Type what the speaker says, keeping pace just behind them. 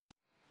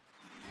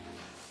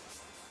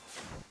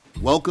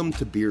Welcome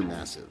to Beer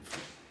Massive,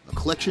 a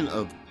collection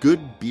of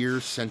good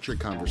beer-centric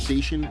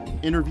conversation,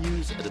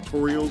 interviews,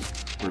 editorials,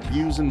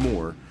 reviews, and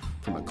more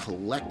from a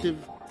collective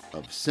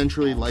of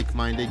centrally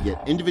like-minded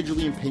yet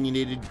individually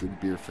opinionated good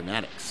beer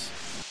fanatics.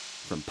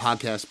 From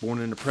podcasts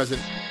born in the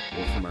present,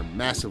 or from our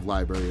massive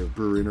library of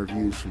brewer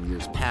interviews from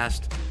years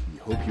past, we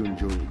hope you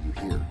enjoy what you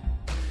hear.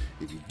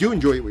 If you do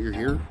enjoy what you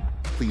hear,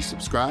 please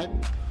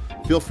subscribe.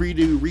 Feel free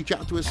to reach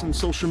out to us on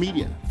social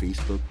media,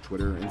 Facebook,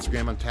 Twitter,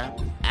 Instagram on tap,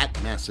 at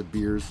Massive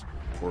Beers,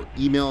 or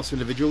email us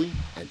individually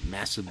at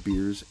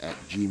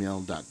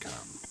massivebeers@gmail.com.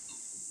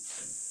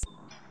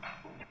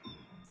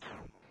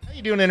 How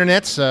you doing,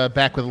 internets?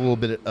 Back with a little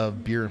bit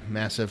of Beer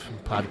Massive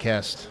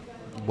podcast,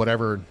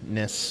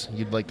 whatever-ness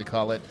you'd like to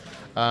call it.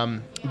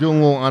 Doing a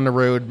little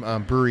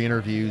on-the-road brewery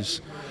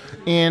interviews.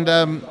 And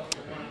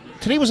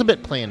today was a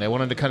bit planned. I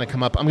wanted to kind of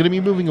come up. I'm going to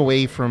be moving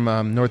away from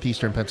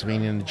northeastern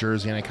Pennsylvania and New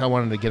Jersey, and I kind of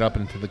wanted to get up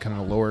into the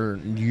kind of lower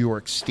New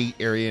York State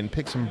area and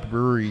pick some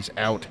breweries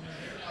out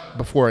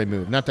before I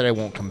move. Not that I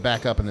won't come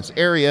back up in this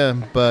area,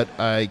 but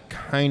I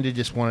kind of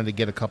just wanted to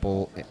get a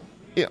couple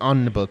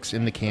on the books,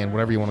 in the can,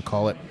 whatever you want to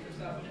call it.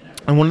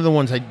 And one of the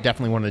ones I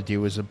definitely want to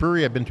do is a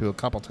brewery I've been to a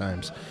couple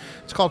times.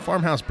 It's called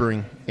Farmhouse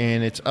Brewing,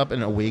 and it's up in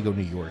Owego,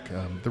 New York.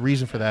 The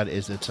reason for that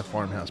is it's a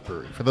farmhouse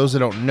brewery. For those that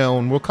don't know,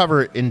 and we'll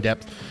cover it in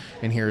depth,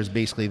 and here is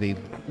basically they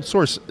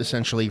source,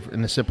 essentially,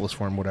 in the simplest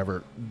form,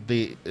 whatever,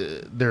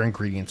 their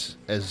ingredients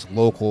as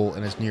local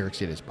and as New York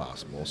State as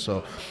possible.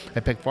 So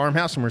I picked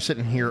Farmhouse, and we're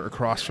sitting here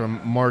across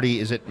from Marty.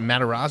 Is it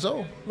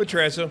Matarazzo?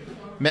 Tomato.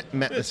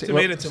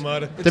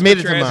 Tomato.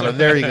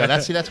 There you go.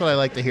 That's what I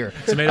like to hear.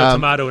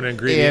 Tomato, an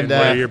ingredient.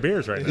 What are your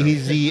beers right now?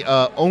 He's the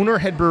owner,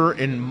 head brewer,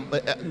 and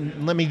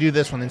let me do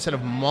this one. Instead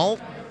of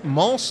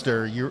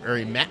maltster, you're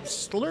a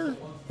mastler?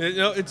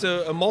 No, it's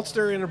a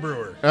maltster and a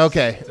brewer.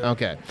 Okay.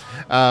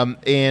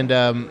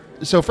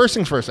 So first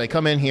things first, I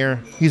come in here.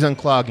 He's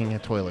unclogging a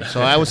toilet.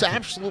 So I was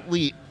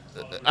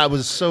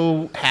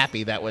so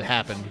happy that would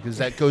happen, because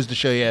that goes to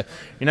show you're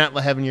not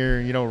having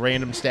your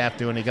random staff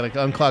doing it. You got to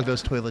unclog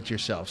those toilets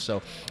yourself.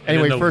 So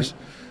anyway, in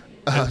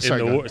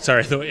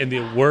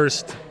the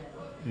worst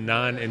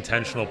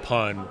non-intentional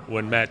pun,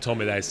 when Matt told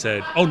me that, I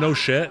said, "Oh, no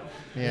shit."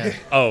 Yeah.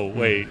 Oh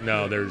wait,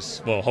 no.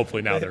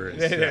 Hopefully now there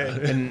is.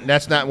 Yeah. And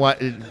that's not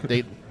what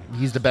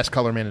he's the best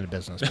color man in the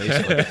business,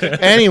 basically.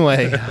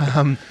 Anyway,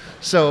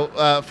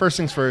 so first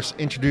things first,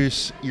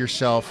 introduce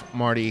yourself,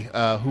 Marty.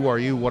 Who are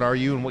you? What are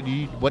you? And what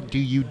do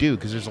you do?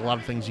 Because there's a lot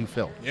of things you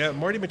fill. Yeah,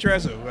 Marty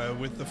Matrazzo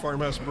with the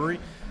Farmhouse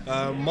Brewery,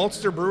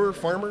 maltster brewer,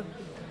 farmer,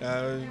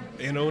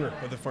 and owner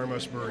of the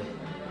Farmhouse Brewery.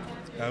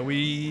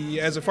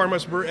 We, as a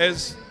Farmhouse Brewer,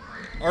 as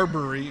our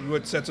brewery,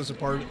 what sets us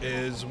apart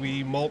is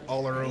we malt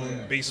all our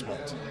own base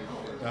malt,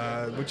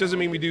 which doesn't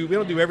mean we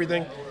don't do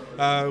everything.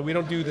 We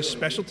don't do the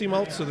specialty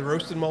malts, so the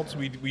roasted malts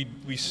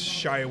we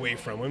shy away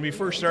from. When we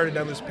first started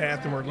down this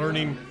path and we're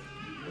learning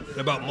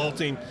about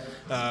malting,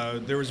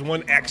 there was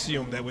one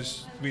axiom that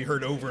we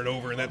heard over and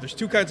over, and that there's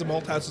two kinds of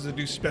malt houses that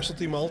do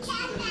specialty malts: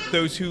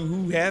 those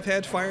who have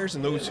had fires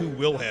and those who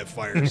will have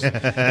fires.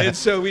 And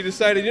so we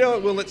decided,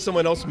 we'll let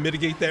someone else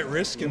mitigate that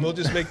risk, and we'll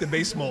just make the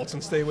base malts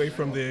and stay away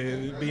from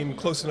being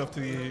close enough to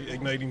the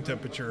igniting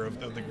temperature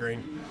of the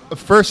grain.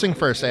 First thing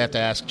first, I have to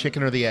ask: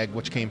 chicken or the egg?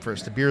 Which came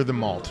first, the beer or the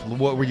malt?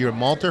 What were you, a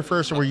malter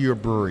first, or were you a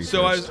brewery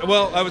first?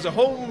 I was a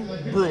home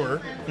brewer,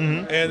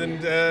 and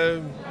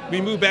then we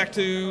moved back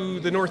to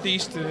the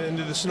Northeast and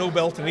into the snow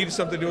belt and needed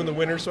something to do in the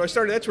winter. So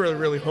that's where I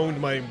really honed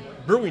my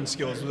brewing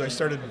skills. Was I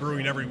started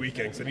brewing every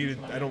weekend because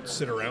I don't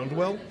sit around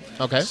well.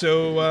 Okay.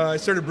 So I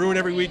started brewing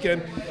every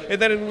weekend,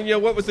 and then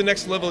what was the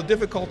next level of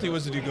difficulty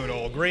was to go to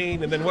all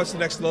grain, and then what's the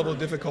next level of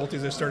difficulty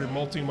is I started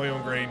malting my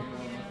own grain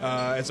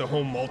as a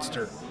home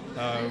maltster.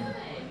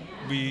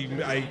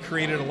 I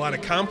created a lot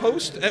of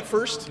compost at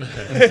first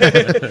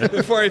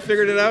before I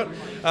figured it out.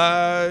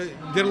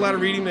 Did a lot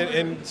of reading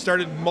and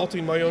started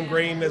malting my own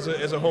grain as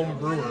a home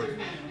brewer,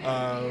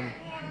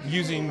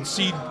 using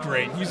seed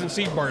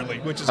barley,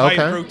 which is high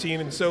in protein.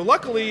 And so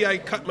luckily I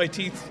cut my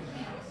teeth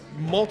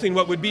malting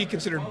what would be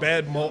considered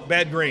bad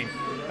grain.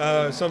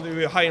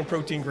 Something high in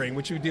protein grain,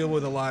 which we deal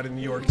with a lot in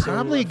New York.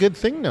 Probably a good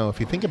thing, though,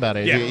 if you think about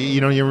it. Yeah.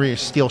 You're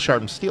steel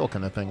sharpens steel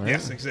kind of thing, right?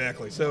 Yes,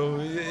 exactly. So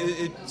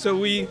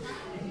we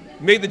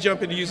made the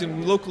jump into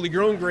using locally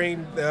grown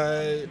grain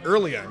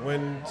early on.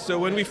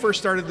 When we first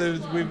started the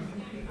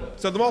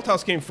malt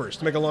house came first.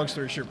 To make a long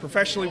story short,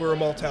 professionally we're a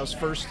malt house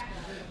first.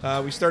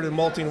 We started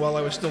malting while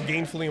I was still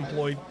gainfully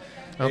employed.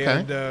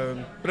 Okay.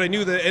 But I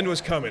knew the end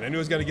was coming. I knew I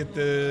was going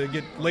to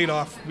get laid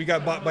off. We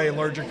got bought by a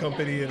larger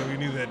company, and we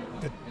knew that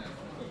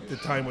the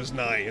time was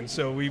nigh. And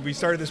so we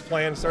started this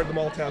plan, started the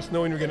malt house,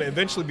 knowing we were going to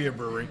eventually be a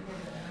brewery.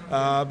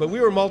 But we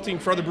were malting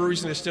for other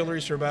breweries and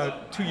distilleries for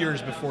about 2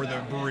 years before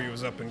the brewery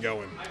was up and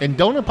going. And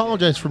don't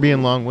apologize for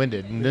being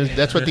long-winded. And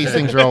that's what these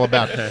things are all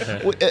about.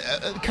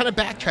 Kind of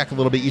backtrack a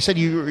little bit. You said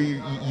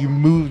you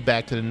moved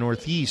back to the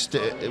Northeast.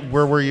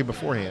 Where were you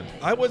beforehand?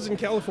 I was in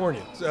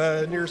California,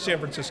 near San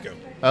Francisco.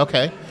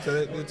 Okay. So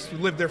it's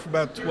lived there for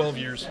about 12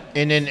 years.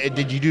 And then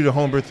did you do the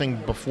homebrew thing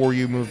before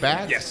you moved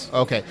back? Yes.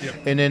 Okay. Yep.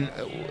 And then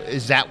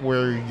is that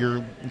where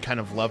your kind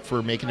of love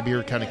for making a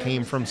beer kind of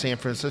came from, San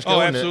Francisco? Oh,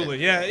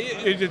 absolutely. Yeah.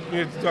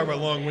 You talk about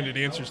long-winded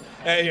answers.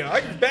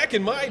 Back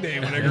in my day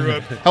when I grew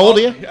up. How old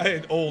are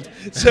you? Old.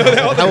 So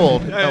How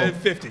old?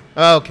 50.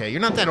 Okay.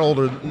 You're not that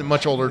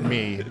much older than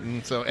me.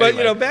 And so, But,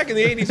 anyway. back in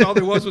the 80s, all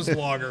there was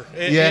lager.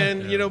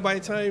 And, Yeah. by the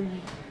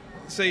time,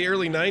 say,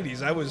 early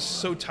 90s, I was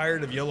so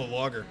tired of yellow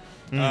lager.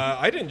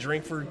 I didn't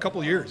drink for a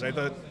couple of years. I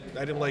thought I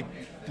didn't like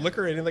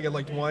liquor. I didn't think I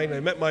liked wine. I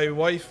met my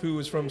wife, who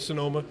was from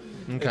Sonoma,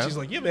 and she's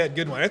like, "You haven't had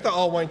good wine." I thought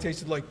all wine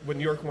tasted like what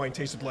New York wine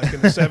tasted like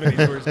in the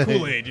 70s, where it's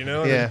Kool-Aid,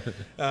 Yeah.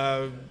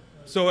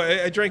 So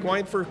I drank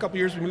wine for a couple of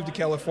years. We moved to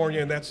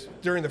California, and that's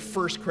during the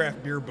first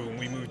craft beer boom.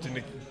 We moved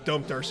and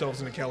dumped ourselves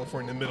into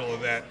California in the middle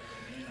of that.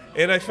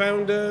 And I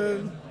found,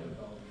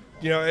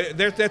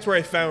 that's where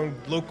I found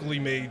locally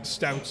made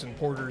stouts and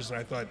porters,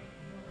 and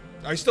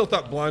I still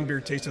thought blonde beer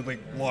tasted like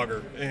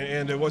lager,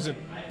 and it wasn't.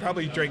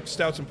 Probably drank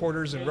stouts and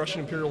porters and Russian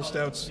Imperial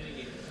stouts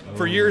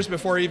for years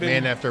before I even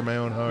Man after my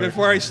own heart.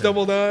 before I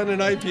stumbled on an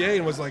IPA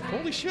and was like,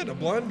 holy shit, a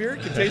blonde beer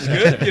can taste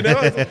good,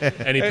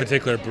 Any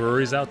particular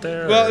breweries out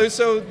there? Well,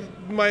 so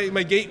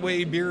my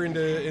gateway beer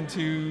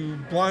into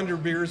blonder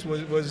beers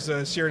was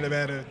Sierra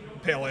Nevada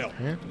Pale Ale,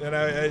 and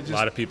I just, a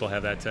lot of people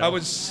have that too. I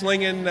was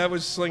slinging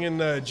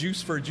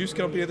juice for a juice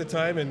company at the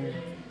time, and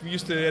we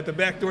used to at the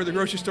back door of the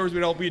grocery stores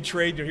we'd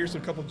trade. Here's a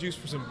couple of juice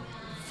for some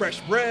fresh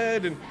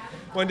bread, and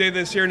one day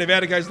the Sierra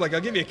Nevada guy's like,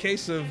 "I'll give you a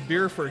case of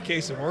beer for a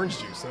case of orange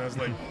juice," and I was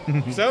like,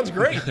 "Sounds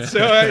great."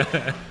 So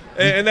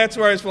and that's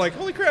where I was like,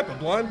 "Holy crap, a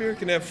blonde beer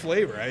can have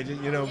flavor."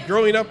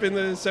 Growing up in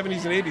the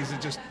 70s and 80s,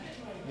 it just,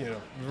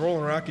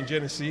 Rolling Rock and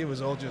Genesee, it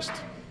was all just.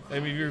 I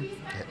mean,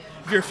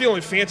 if you're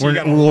feeling fancy,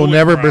 we'll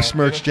never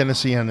besmirch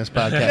Genesee on this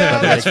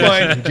podcast. That's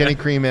fine. Jenny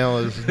Cream Ale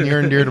is near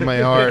and dear to my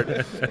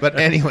heart. But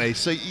anyway,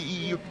 so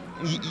you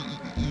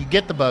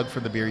get the bug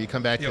for the beer. You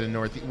come back to the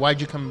north. Why'd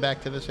you come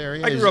back to this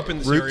area? I grew up in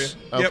this roots?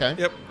 area.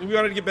 Okay. Yep. We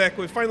wanted to get back.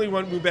 We finally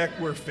wanted to move back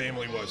where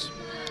family was.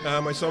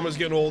 My son was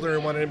getting older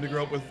and wanted him to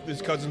grow up with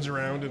his cousins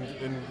around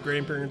and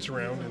grandparents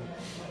around. And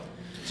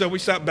so we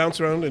stopped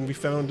bouncing around and we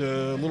found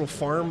a little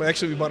farm.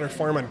 Actually, we bought our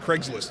farm on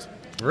Craigslist.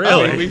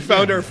 Really? We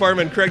found our farm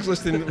on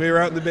Craigslist, and we were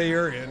out in the Bay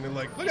Area, and they're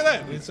like, "Look at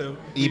that!" And so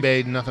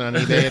eBay, nothing on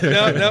eBay.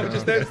 no,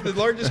 just that's the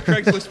largest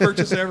Craigslist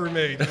purchase I ever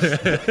made. It's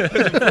a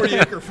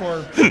 40-acre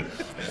farm.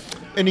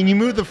 And then you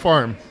moved the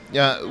farm.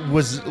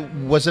 Was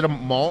it a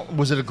malt?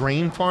 Was it a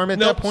grain farm at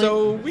that point?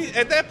 So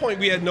at that point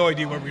we had no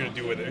idea what we were going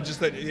to do with it. It's just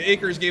that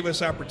acres gave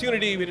us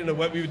opportunity. We didn't know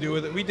what we would do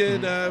with it. We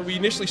did. We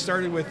initially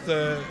started with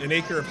an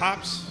acre of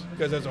hops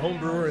because as a home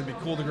brewer, it'd be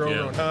cool to grow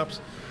our own hops.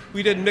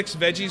 We did mixed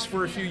veggies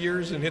for a few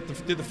years and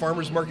did the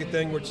farmers market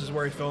thing, which is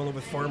where I fell in love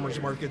with farmers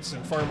markets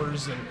and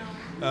farmers. And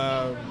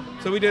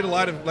so we did a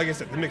lot of, like I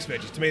said, the mixed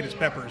veggies, tomatoes,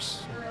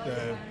 peppers,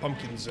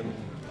 pumpkins, and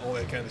all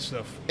that kind of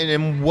stuff. And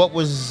then what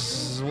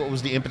was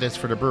the impetus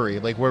for the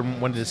brewery? Like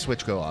when did the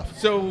switch go off?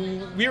 So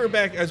we were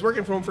back. I was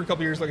working from home for a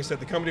couple of years. Like I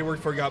said, the company I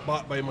worked for got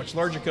bought by a much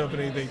larger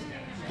company.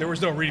 There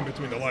was no reading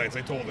between the lines.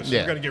 They told us,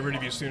 we're going to get rid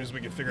of you as soon as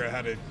we can figure out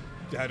how to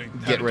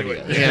get rid do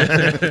of it.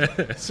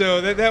 Yeah.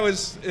 So that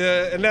was,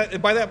 and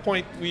that by that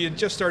point we had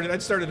just started.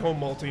 I'd started home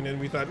malting, and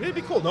we thought it'd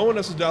be cool. No one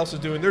else is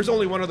doing. There's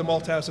only one other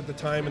malt house at the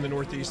time in the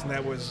Northeast, and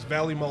that was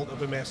Valley Malt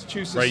up in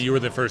Massachusetts. Right, you were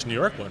the first New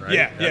York one, right?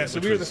 Yeah. So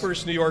we were the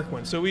first New York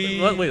one. So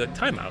wait,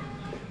 time out.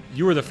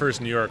 You were the first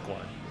New York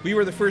one. We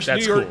were the first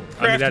That's New York cool.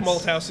 craft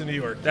malt house in New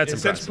York. That's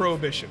since impressive.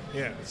 Prohibition.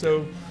 Yeah.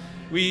 So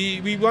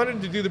we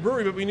wanted to do the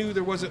brewery, but we knew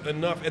there wasn't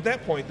enough. At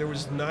that point, there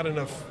was not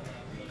enough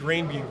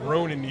grain being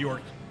grown in New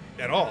York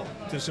at all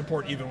to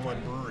support even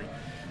one brewery.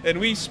 And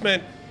we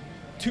spent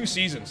 2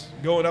 seasons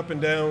going up and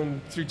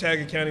down through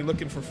Taga County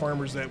looking for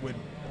farmers that would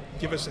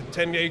give us a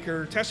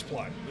 10-acre test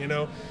plot,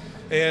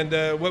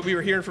 And what we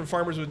were hearing from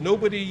farmers was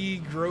nobody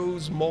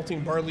grows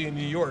malting barley in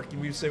New York.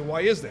 And we'd say,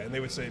 why is that? And they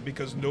would say,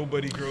 because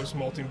nobody grows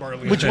malting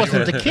barley Which in New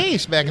wasn't York. the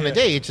case back in the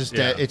day. It's just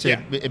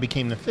it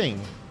became the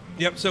thing.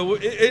 Yep. So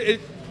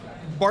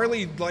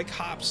barley, like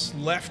hops,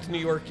 left New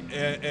York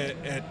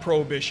at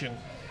Prohibition,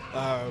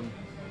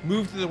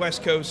 moved to the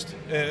West Coast,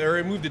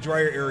 or moved to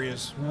drier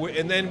areas,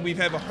 and then we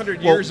have 100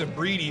 years of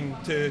breeding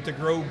to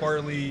grow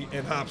barley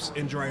and hops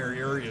in drier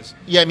areas.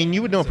 Yeah, I mean,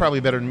 you would know probably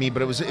better than me,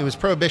 but it was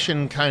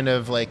Prohibition kind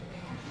of like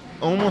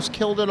almost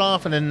killed it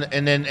off, and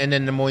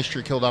then the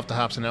moisture killed off the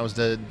hops, and that was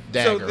the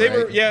dagger. So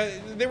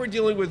they were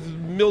dealing with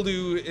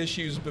mildew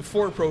issues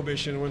before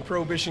Prohibition. When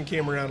Prohibition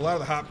came around, a lot of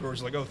the hop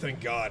growers were like, "Oh,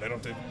 thank God, I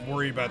don't have to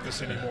worry about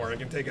this anymore. I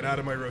can take it out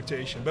of my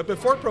rotation." But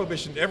before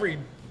Prohibition, every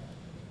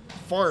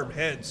farm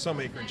had some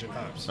acreage in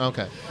hops.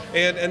 Okay.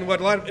 And a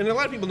lot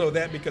of people know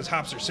that because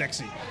hops are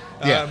sexy.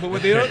 Yeah. But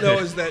what they don't know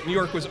is that New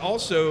York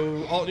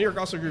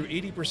also grew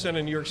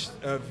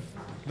 80% of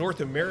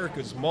North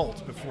America's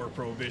malt before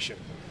Prohibition.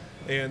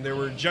 And there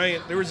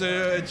was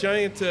a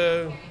giant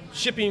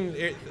shipping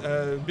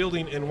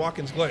building in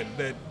Watkins Glen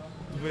that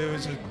it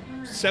was a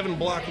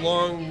 7-block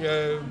long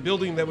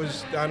building that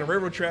was on a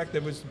railroad track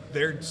that was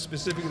there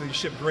specifically to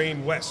ship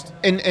grain west.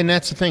 And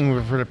that's the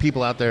thing for the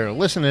people out there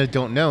listening that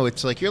don't know.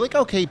 It's like you're like,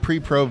 okay,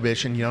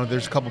 pre-prohibition,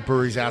 there's a couple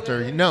breweries out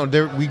there. No,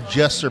 we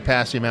just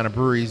surpassed the amount of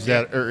breweries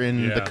that are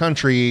in the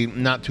country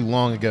not too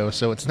long ago.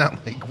 So it's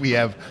not like we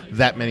have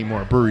that many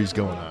more breweries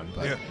going on.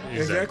 But. Yeah,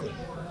 exactly.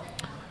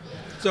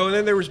 So and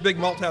then there was big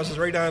malt houses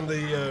right on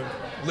the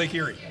Lake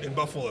Erie in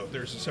Buffalo.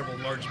 There's several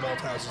large malt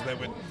houses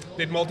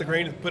they'd malt the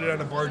grain and put it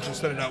on a barge and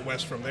send it out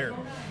west from there.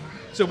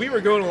 So we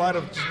were growing a lot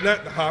of,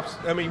 not hops,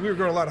 we were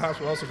growing a lot of hops,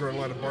 but also growing a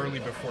lot of barley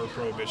before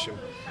Prohibition.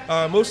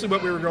 Mostly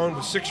what we were growing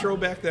was 6-row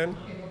back then,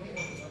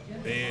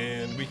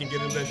 and we can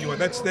get into that if you want.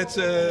 That's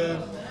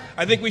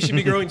I think we should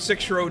be growing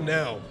 6-row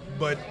now,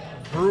 but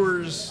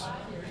brewers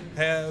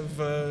have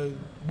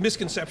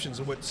misconceptions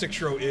of what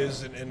 6-row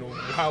is and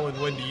how and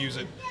when to use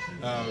it.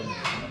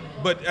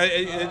 But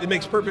it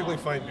makes perfectly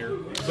fine beer.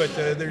 But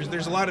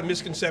there's a lot of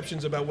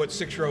misconceptions about what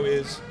 6-row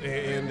is,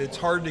 and it's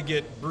hard to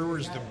get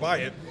brewers to buy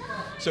it.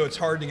 So it's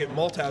hard to get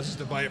malt houses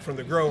to buy it from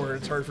the grower.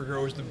 It's hard for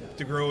growers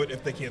to grow it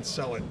if they can't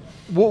sell it.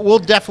 We'll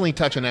definitely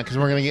touch on that because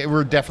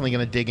we're definitely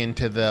going to dig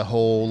into the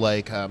whole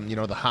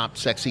the hop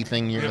sexy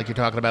thing like you're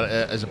talking about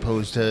as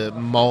opposed to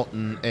malt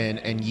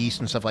and yeast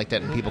and stuff like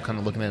that, and people kind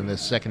of looking at it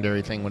as a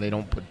secondary thing when they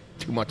don't put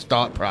too much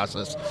thought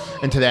process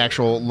into the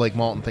actual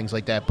malt and things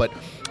like that. But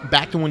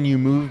back to when you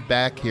moved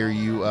back here,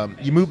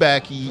 you moved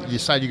back, you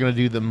decide you're going to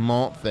do the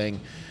malt thing.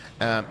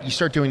 You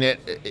start doing that.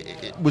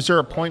 Was there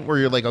a point where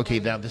you're like, okay,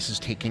 now this is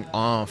taking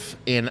off?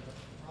 And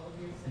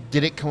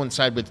did it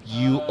coincide with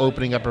you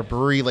opening up a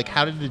brewery? Like,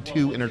 how did the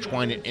two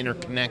intertwine and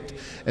interconnect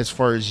as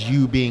far as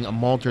you being a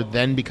malter,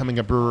 then becoming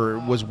a brewer?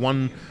 Was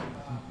one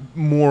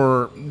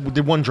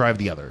did one drive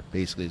the other,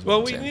 basically?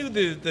 Well, we knew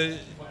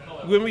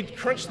when we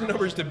crunched the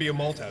numbers to be a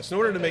malt house, in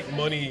order to make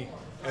money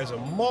as a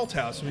malt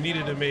house, we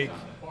needed to make,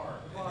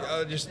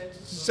 just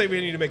say we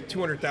needed to make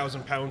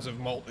 200,000 pounds of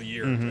malt a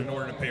year in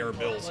order to pay our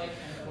bills.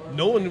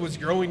 No one was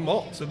growing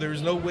malt, so there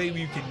was no way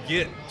we could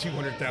get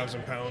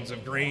 200,000 pounds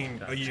of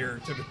grain a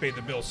year to pay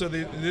the bill. So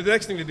the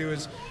next thing to do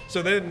is,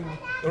 so then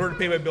in order to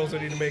pay my bills, I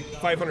need to make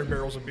 500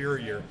 barrels of beer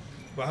a year.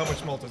 Well, how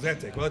much malt does that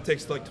take? Well, it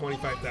takes like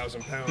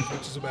 25,000 pounds,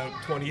 which is about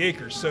 20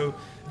 acres. So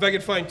if I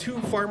could find 2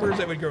 farmers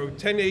that would grow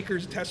 10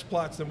 acres test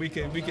plots, then we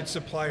could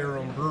supply our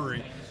own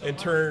brewery and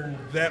turn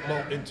that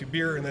malt into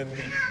beer, and then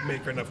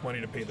make enough money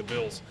to pay the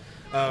bills.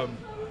 But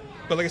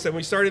like I said, when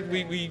we started,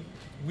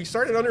 we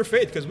started under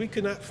faith because we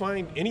could not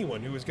find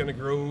anyone who was going to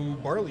grow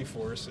barley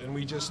for us, and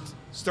we just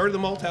started the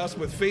malt house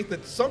with faith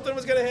that something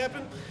was going to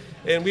happen.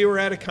 And we were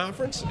at a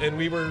conference, and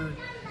we were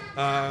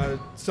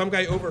some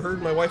guy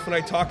overheard my wife and I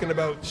talking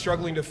about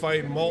struggling to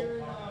find malt,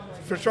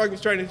 trying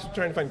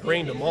to find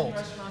grain to malt.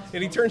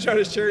 And he turns out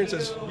his chair and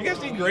says, "You guys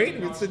need grain?"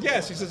 And we said,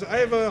 "Yes." He says, "I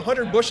have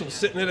 100 bushels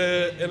sitting in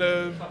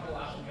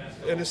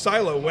a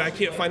silo where I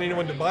can't find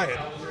anyone to buy it."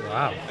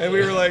 Wow. And we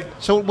were like,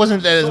 so it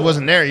wasn't that it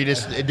wasn't there.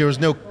 There was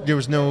no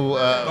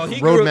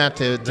roadmap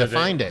to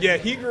find it. Yeah,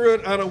 he grew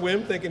it on a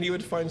whim, thinking he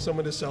would find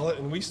someone to sell it,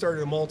 and we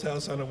started a malt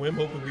house on a whim,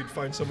 hoping we'd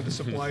find someone to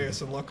supply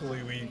us. And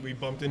luckily, we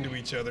bumped into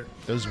each other.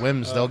 Those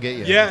whims, they'll get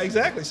you. Yeah,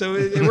 exactly. So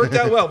it worked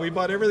out well. We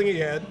bought everything he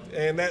had,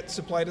 and that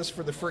supplied us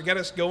got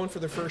us going for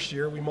the first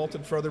year. We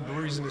malted for other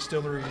breweries and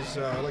distilleries,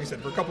 like I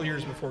said, for a couple of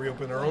years before we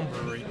opened our own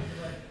brewery,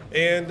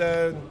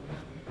 and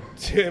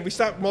we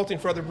stopped malting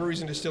for other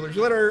breweries and distilleries.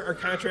 We let our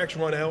contracts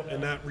run out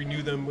and not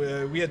renew them.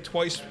 We had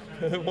twice,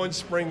 one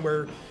spring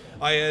where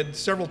I had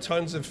several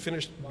tons of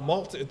finished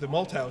malt at the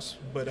malt house,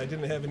 but I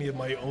didn't have any of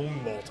my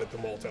own malt at the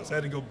malt house. I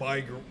had to go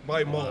buy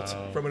malt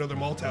from another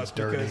malt house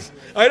because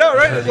I know,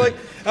 right? It's like,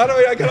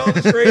 I got all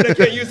this grain, I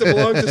can't use it. It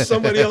belongs to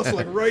somebody else,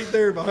 like right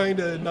there behind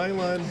a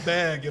nylon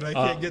bag, and I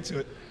can't get to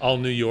it. All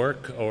New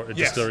York or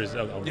distilleries?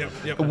 Oh,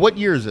 Yep. What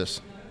year is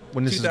this?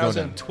 When this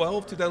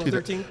 2012,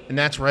 2013. And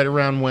that's right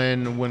around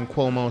when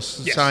Cuomo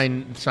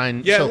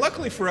signed. Yeah,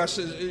 luckily for us,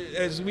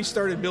 as we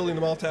started building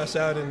the malt house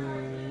out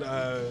in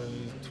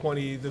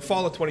the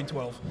fall of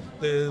 2012,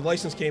 the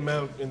license came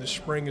out in the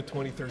spring of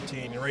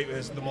 2013, right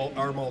as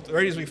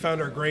right as we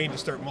found our grain to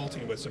start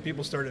malting with. So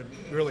people started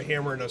really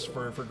hammering us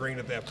for grain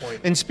at that point.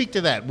 And speak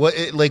to that. What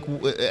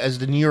as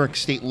the New York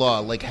state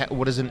law,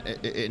 what does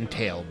it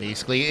entail?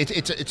 Basically,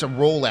 it's a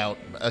rollout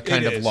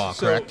kind of law,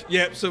 correct?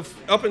 Yeah. So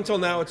up until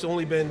now, it's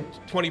only been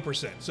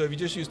 20%. So if you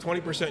just use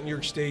 20% in New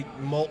York State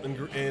malt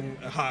and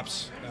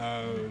hops,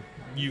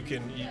 you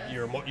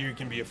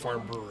can be a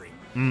farm brewery.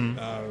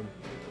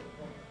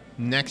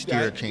 Next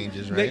year it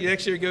changes, right?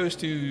 Next year it goes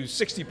to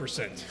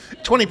 60%.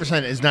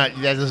 20% is not.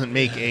 That doesn't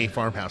make a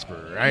farmhouse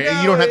brewer. Right? No,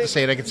 you don't have to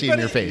say it. I can see it in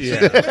your face.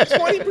 Yeah.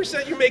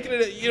 20%, you're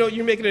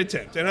making an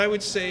attempt. And I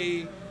would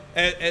say,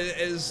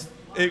 as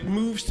it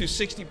moves to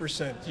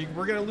 60%,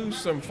 we're going to lose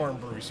some farm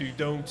breweries who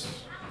don't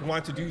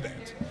want to do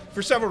that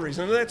for several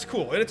reasons, and that's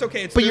cool, and it's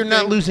okay. But you're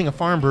not losing a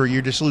farm brewer;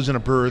 you're just losing a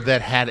brewer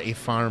that had a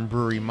farm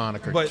brewery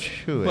moniker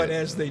to it. But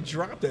as they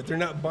drop that, they're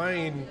not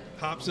buying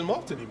hops and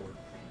malt anymore.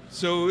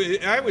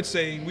 I would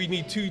say we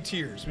need 2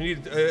 tiers. We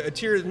need a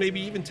tier that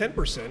maybe even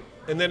 10%,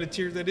 and then a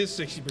tier that is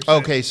 60%.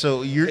 Okay,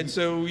 so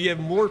so you have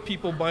more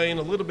people buying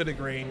a little bit of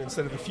grain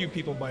instead of a few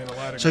people buying a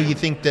lot of so grain. you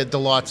think that the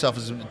law itself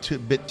is a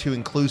bit too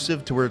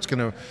inclusive to where it's going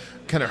to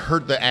kind of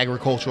hurt the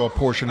agricultural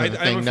portion of the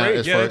thing? I'm not afraid.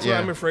 as Yeah, far, that's what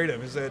I'm afraid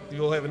of. Is that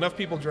you'll have enough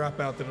people drop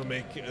out that'll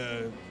make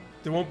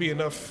there won't be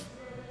enough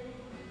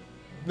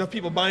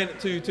people buying it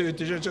to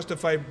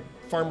justify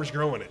farmers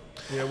growing it.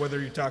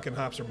 Whether you're talking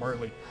hops or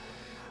barley.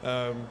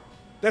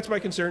 That's my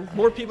concern.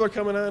 More people are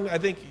coming on. I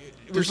think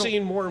we're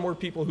seeing more and more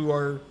people who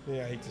are, I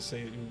hate to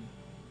say it,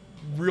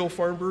 real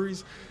farm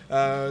breweries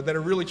that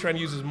are really trying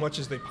to use as much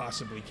as they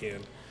possibly can.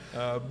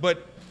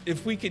 But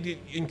if we could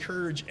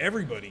encourage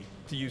everybody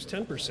to use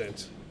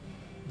 10%,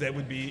 that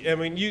would be,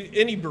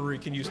 any brewery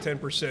can use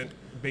 10%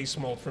 base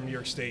malt from New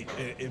York State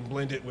and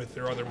blend it with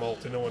their other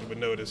malt and no one would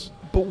notice.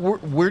 But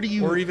where do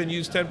you... Or even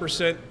use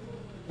 10%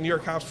 New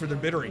York hops for their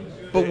bittering.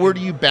 But where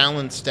do you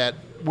balance that?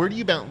 Where do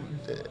you balance...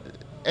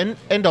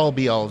 End all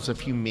be all is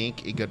if you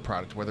make a good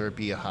product, whether it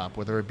be a hop,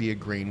 whether it be a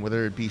grain,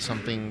 whether it be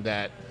something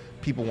that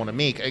people want to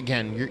make.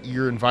 Again,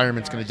 your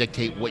environment's going to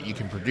dictate what you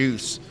can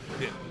produce.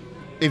 Yeah.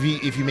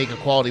 If you make a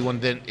quality one,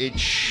 then it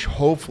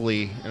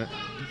hopefully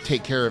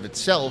take care of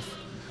itself.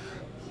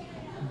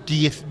 Do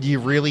you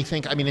really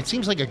think? It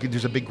seems like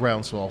there's a big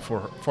groundswell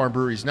for farm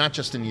breweries, not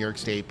just in New York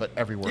State, but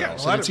everywhere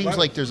else. And it seems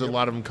like there's a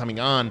lot of them coming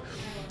on.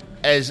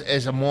 As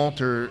a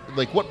malter,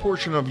 like what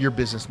portion of your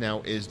business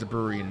now is the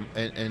brewery and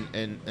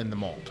the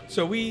malt?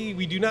 So we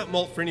do not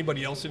malt for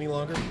anybody else any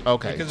longer.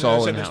 Okay, because it's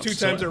all there's in-house. 2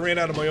 times I ran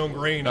out of my own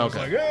grain. I was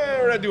like,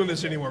 we're not doing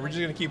this anymore. We're just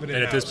going to keep it in-house.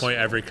 And at this point,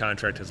 every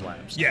contract has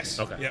lapsed. Yes.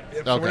 Okay.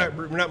 Yep. So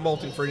we're not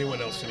malting for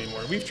anyone else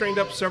anymore. We've trained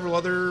up several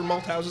other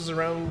malt houses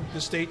around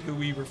the state who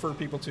we refer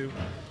people to,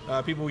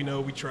 people we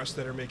know, we trust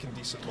that are making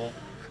decent malt.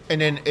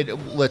 And then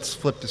let's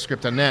flip the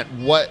script on that.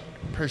 What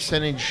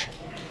percentage?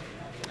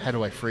 How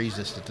do I phrase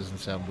this that doesn't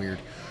sound weird?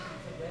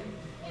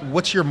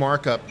 What's your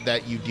markup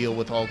that you deal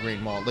with all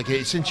grain malt? Like,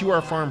 since you are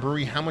a farm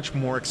brewery, how much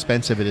more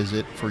expensive is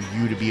it for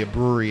you to be a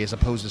brewery as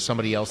opposed to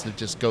somebody else that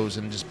just goes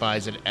and just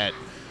buys it at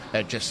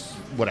just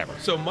whatever?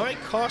 So my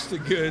cost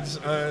of goods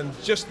on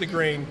just the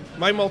grain,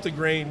 my malted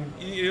grain,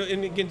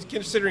 and again,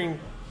 considering,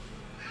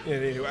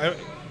 how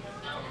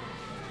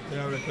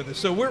would I put this?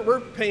 So we're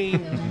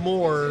paying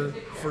more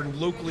for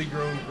locally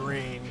grown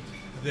grain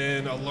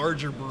than a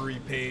larger brewery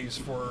pays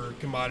for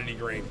commodity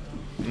grain.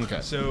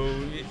 Okay. So,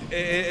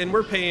 and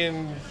we're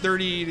paying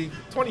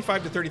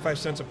 25 to 35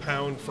 cents a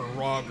pound for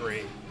raw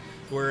grain,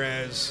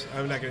 whereas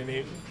I'm not going to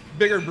name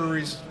bigger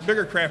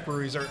craft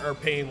breweries are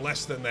paying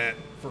less than that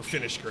for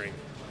finished grain.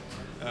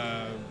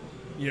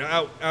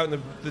 Out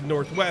in the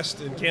Northwest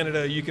in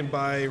Canada, you can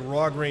buy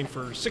raw grain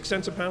for 6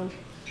 cents a pound,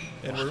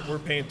 and we're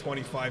paying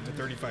 25 to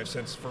 35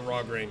 cents for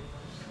raw grain.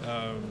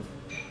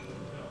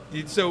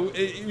 So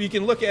you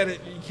can look at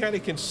it, you kind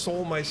of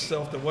console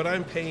myself that what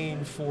I'm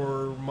paying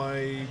for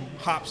my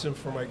hops and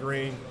for my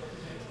grain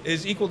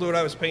is equal to what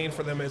I was paying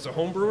for them as a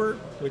home brewer,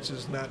 which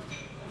is not,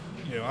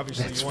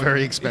 obviously. It's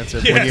very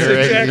expensive. Yes, when you're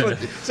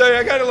exactly. So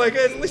I kind of like,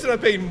 at least I'm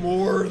not paying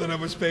more than I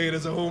was paying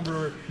as a home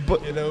brewer.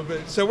 But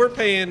so we're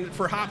paying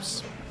for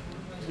hops.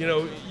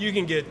 You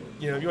can get,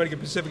 if you want to get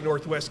Pacific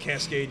Northwest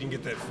Cascade, you can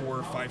get that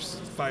 $4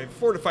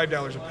 to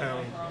 $5 a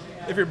pound.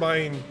 If you're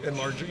buying in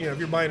larger, if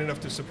you're buying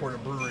enough to support a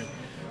brewery.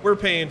 We're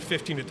paying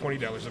 $15 to $20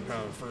 a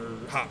pound for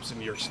hops in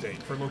New York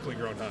State, for locally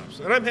grown hops.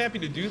 And I'm happy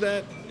to do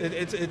that.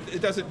 It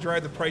doesn't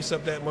drive the price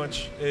up that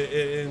much.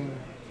 And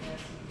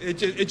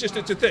it's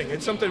a thing.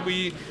 It's something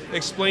we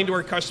explain to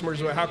our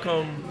customers about how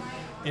come,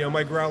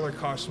 my growler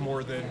costs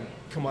more than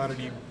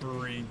commodity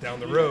brewery down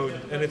the road,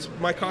 and it's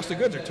my cost of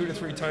goods are 2 to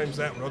 3 times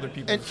that what other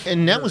people.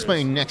 And that was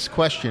my next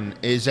question: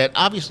 is that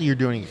obviously you're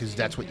doing it because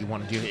that's what you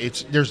want to do.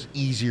 There's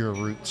easier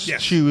routes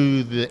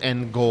to the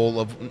end goal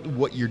of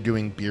what you're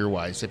doing beer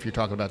wise. If you're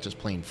talking about just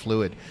plain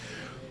fluid,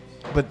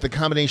 but the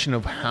combination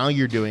of how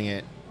you're doing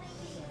it,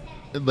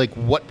 like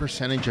what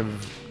percentage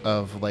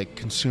of like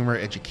consumer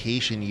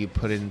education you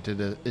put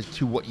into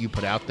to what you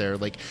put out there,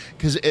 like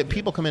because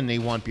people come in, they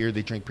want beer,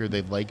 they drink beer,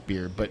 they like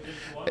beer, but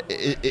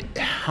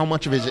how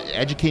much of it is it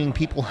educating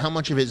people? How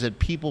much of it is it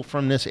people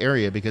from this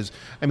area? Because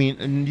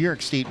in New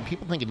York State,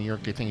 people think of New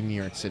York, they think of New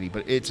York City,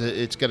 but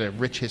it's got a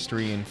rich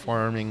history in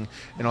farming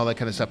and all that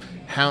kind of stuff.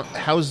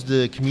 How's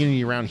the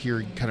community around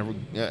here kind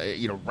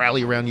of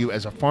rally around you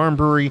as a farm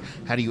brewery?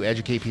 How do you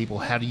educate people?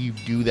 How do you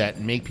do that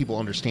and make people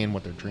understand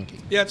what they're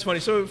drinking? Yeah, it's funny.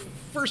 So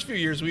first few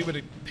years, we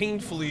would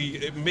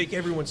painfully make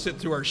everyone sit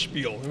through our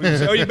spiel. We'd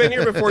say, you've been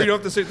here before, you don't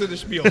have to sit through the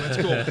spiel. That's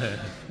cool.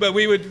 But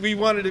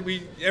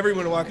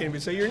everyone would walk in and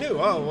we'd say, you're new.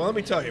 Oh, well, let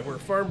me tell you, we're a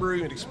farm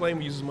brewery. We'd explain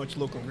we use as much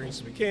local ingredients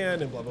as we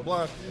can and blah,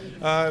 blah,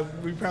 blah.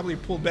 We probably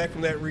pulled back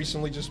from that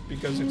recently just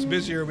because it's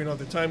busier. We don't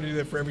have the time to do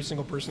that for every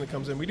single person that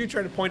comes in. We do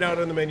try to point out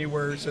on the menu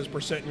where it says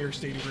 % New York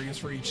State ingredients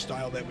for each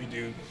style that we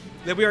do,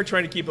 that we are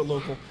trying to keep it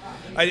local.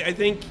 I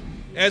think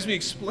as we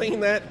explain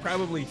that,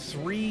 probably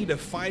 3 to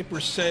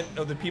 5%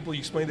 of the people you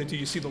explain that to,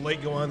 you see the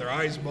light go on, their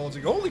eyes bulge,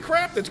 and go, holy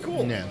crap, that's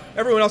cool. Yeah.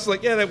 Everyone else is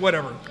like, yeah, that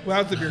whatever. Well,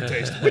 how's the beer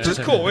taste? Which is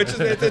cool. It's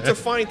a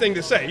fine thing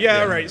to say.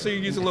 Yeah, right. So you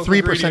use a local 3%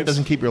 ingredients.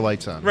 doesn't keep your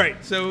lights on.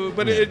 Right. So,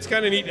 but it's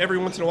kind of neat. Every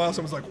once in a while,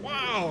 someone's like,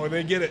 wow, and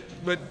they get it.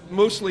 But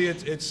mostly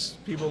it's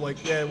people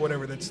like, yeah,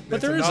 whatever. That's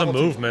But there is a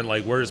movement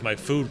like, where does my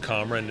food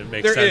come? And it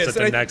makes There sense is,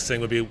 that and the next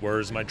thing would be, where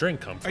does my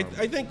drink come from?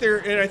 I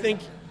think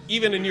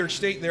even in New York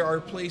State, there are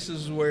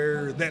places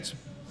where that's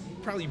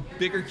probably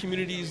bigger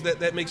communities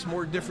that makes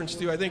more difference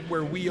too. I think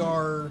where we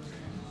are,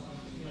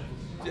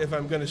 if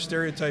I'm going to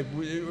stereotype,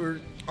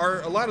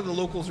 a lot of the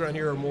locals around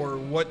here are more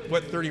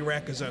what 30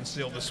 rack is on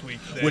sale this week.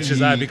 Which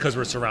is odd because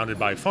we're surrounded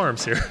by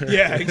farms here.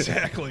 Yeah,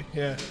 exactly.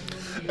 Yeah.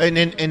 And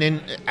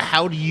then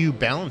how do you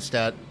balance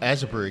that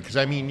as a brewery? Because,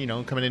 I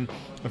mean, coming in,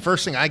 the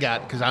first thing I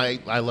got, because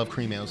I love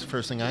cream ales, the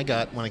first thing I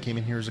got when I came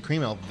in here is a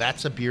cream ale.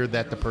 That's a beer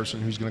that the person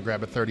who's going to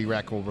grab a 30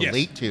 rack will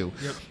relate to.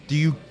 Yep. Do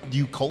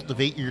you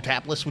cultivate your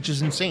tap list, which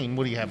is insane?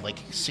 What do you have, like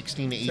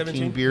 16 to 18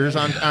 17? beers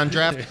on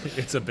draft?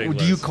 It's a big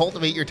Do you list.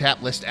 cultivate your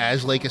tap list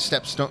as like a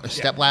step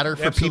ladder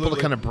for people to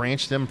absolutely. kind of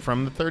branch them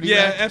from the 30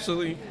 Yeah, rack?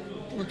 absolutely.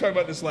 We were talking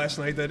about this last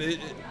night, that if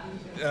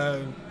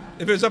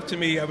it was up to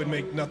me, I would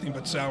make nothing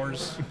but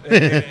sours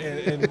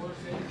and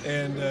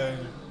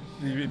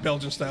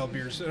Belgian style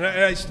beers. And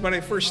I, when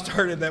I first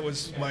started, that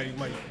was my.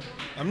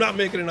 I'm not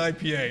making an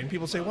IPA, and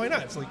people say, why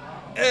not? It's like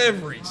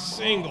every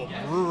single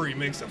brewery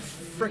makes a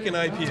frickin'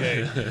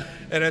 IPA,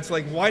 and it's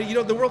like, why?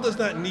 The world does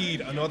not need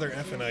another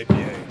effing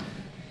IPA,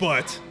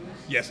 but.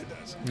 Yes, it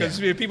does. Because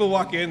people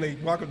walk in, they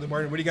walk up to the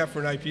bar, and what do you got for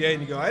an IPA?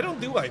 And you go, I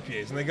don't do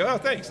IPAs. And they go, oh,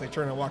 thanks. And they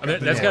turn and walk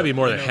out. That's got to be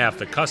more than half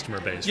the customer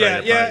base, Yeah,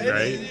 right? yeah.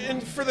 Right?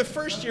 And for the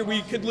first year,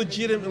 we could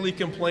legitimately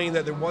complain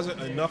that there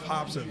wasn't enough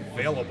hops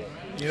available.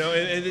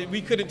 And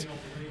we couldn't,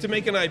 to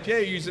make an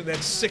IPA, using that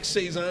 6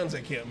 Saisons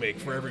I can't make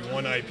for every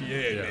one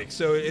IPA I make.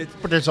 So it's.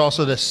 But there's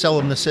also the sell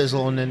them the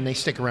sizzle and then they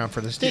stick around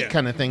for the stick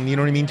kind of thing. You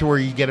know what I mean? To where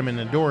you get them in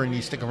the door and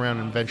you stick around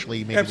and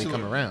eventually maybe they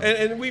come around.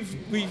 And we've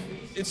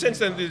since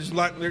then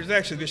there's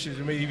actually this year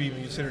maybe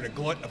even considered a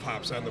glut of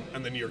hops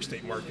on the New York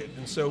State market.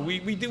 And so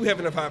we do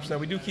have enough hops now.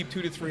 We do keep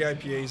 2 to 3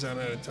 IPAs on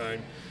at a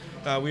time.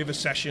 We have a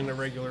session, a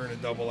regular, and a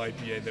double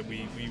IPA that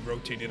we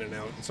rotate in and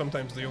out. And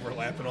sometimes they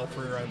overlap and all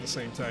 3 are on at the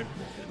same time.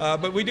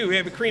 But we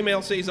have a cream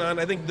ale Saison.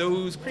 I think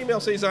those cream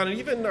ale Saison and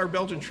even our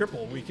Belgian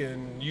triple, we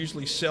can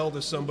usually sell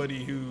to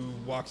somebody who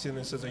walks in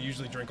and says, I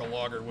usually drink a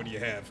lager. What do you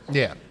have?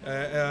 Yeah.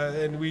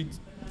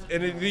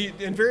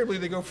 Invariably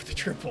they go for the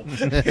triple.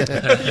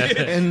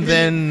 And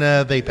then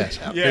they pass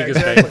out. Yeah, Biggest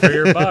exactly. bang for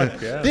your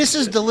buck. Yeah. This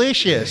is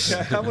delicious.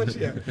 Yeah, how much?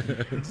 Yeah,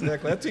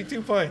 exactly. I'll take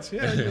 2 pints.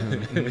 Yeah.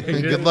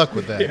 Good luck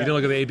with that. You didn't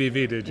look at the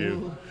ABV, did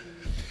you?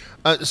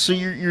 So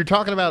you're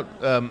talking about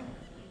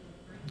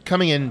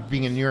coming in,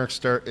 being a New York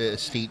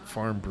State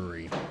farm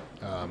brewery.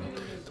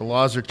 The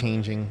laws are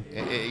changing.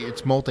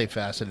 It's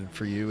multifaceted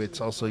for you.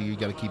 It's also you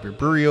got to keep your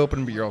brewery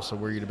open, but you're also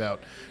worried about,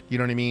 you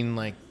know what I mean?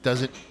 Like,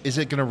 is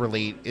it going to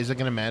relate? Is it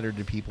going to matter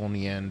to people in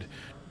the end?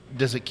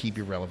 Does it keep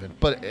you relevant?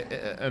 But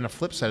on the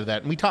flip side of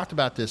that, and we talked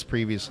about this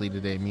previously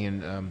today, me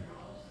and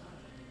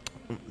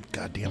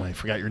God damn, I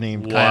forgot your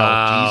name. Wow.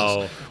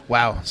 Kyle. Jesus.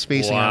 Wow.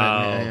 Spacing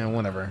Wow. on it.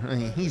 Whatever.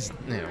 He's,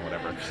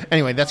 whatever.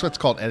 Anyway, that's what's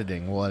called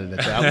editing. We'll edit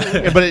it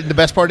out. But the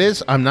best part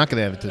is, I'm not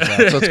going to edit this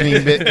out. So it's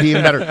going to be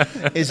even better.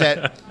 Is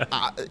that,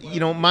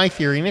 my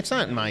theory, and it's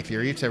not my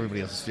theory, it's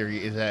everybody else's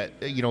theory, is that,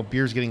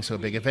 beer's getting so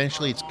big.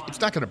 Eventually,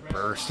 it's not going to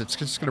burst. It's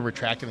just going to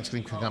retract and it's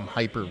going to become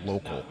hyper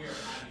local.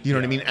 You know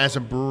what I mean? As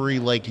a brewery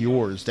like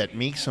yours that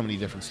makes so many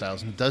different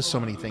styles and does so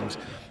many things,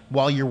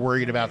 while you're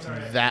worried about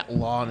that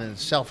law in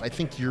itself, I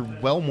think you're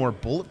well more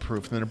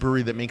bulletproof than a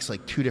brewery that makes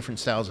like 2 different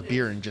styles of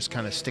beer and just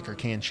kind of sticker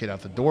can shit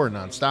out the door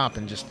nonstop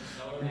and just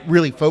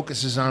really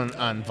focuses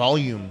on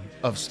volume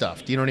of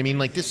stuff. Do you know what I mean?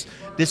 Like this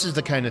is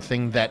the kind of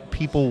thing that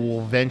people will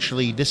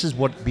eventually, this is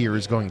what beer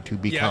is going to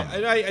become.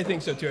 Yeah, I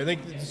think so too. I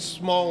think the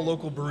small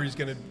local brewery is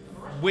going to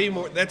way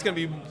more. That's going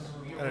to be.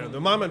 I don't know,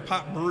 the mom and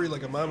pop brewery,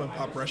 like a mom and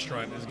pop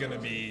restaurant, is going to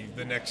be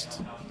the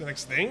next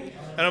thing.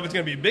 I don't know if it's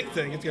going to be a big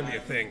thing. It's going to be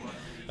a thing.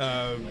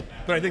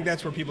 But I think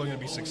that's where people are going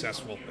to be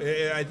successful.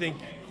 I think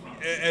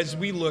as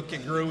we look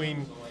at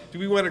growing, do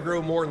we want to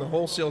grow more on the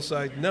wholesale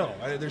side? No.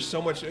 There's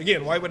so much.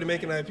 Again, why would I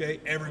make an IPA?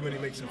 Everybody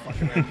makes a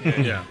fucking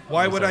IPA. Yeah,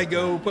 why would I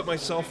go put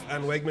myself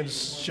on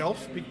Wegmans'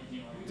 shelf?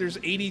 There's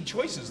 80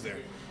 choices there.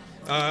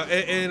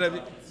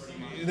 And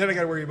then I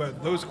got to worry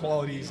about those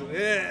qualities.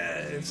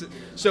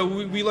 So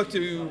we're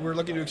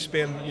looking to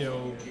expand,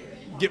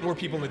 get more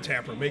people in the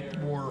tap room, make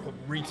more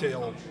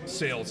retail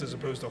sales as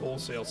opposed to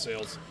wholesale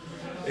sales.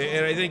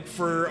 And I think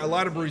for a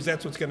lot of breweries,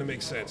 that's what's going to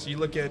make sense. You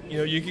look at,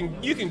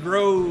 you can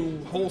grow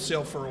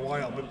wholesale for a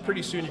while, but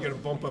pretty soon you're going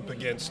to bump up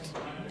against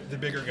the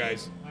bigger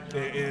guys,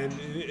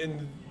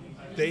 and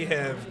they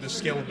have the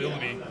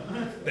scalability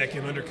that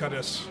can undercut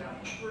us.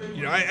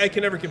 I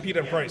can never compete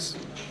on price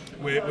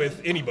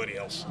with anybody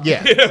else.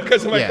 Yeah.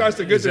 Because my cost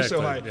of goods are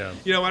so high.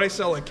 Exactly, Yeah. When I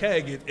sell a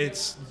keg,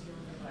 it's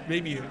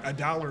maybe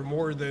 $1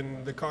 more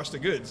than the cost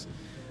of goods,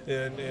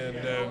 and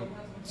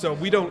So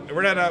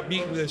we're not out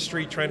beating the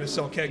street trying to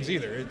sell kegs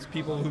either. It's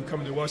people who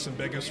come to us and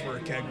beg us for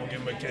a keg. We'll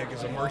give them a keg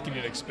as a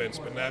marketing expense,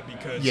 but not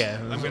because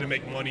I'm going to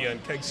make money on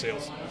keg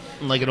sales.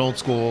 Like an old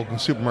school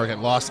supermarket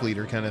loss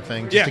leader kind of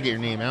thing, just to get your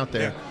name out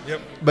there. Yeah.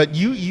 Yep. But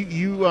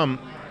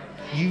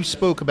you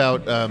spoke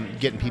about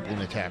getting people in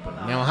the tap room.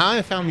 Now, how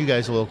I found you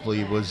guys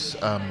locally was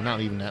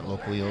not even that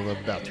locally,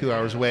 about 2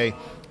 hours away.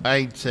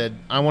 I said,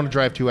 I want to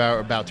drive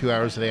about 2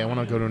 hours a day. I want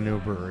to go to a new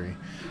brewery.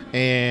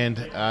 And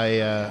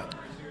I,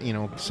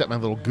 set my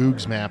little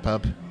Googs map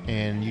up,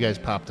 and you guys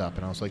popped up.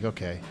 And I was like,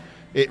 okay.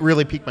 It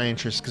really piqued my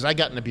interest because I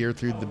got into beer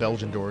through the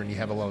Belgian door, and you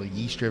have a lot of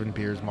yeast-driven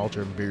beers,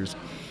 malt-driven beers.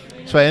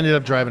 So I ended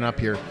up driving up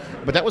here.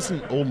 But that was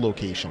an old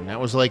location.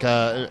 That was like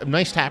a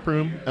nice tap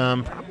room.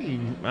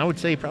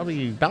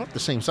 Probably about the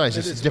same size.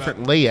 It's a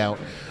different layout.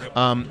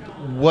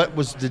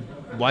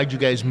 Why'd you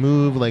guys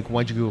move? Like,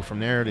 why'd you go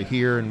from there to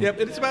here? And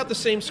it's about the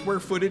same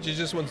square footage. It's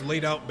just one's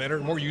laid out better,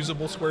 more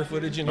usable square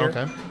footage in here.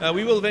 Okay.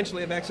 We will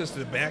eventually have access to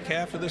the back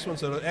half of this one.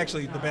 So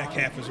actually, the back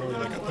half is only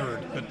like a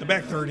third, but the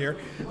back third here.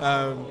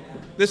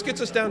 This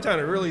gets us downtown.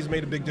 It really has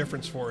made a big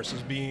difference for us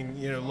as being,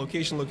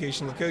 location.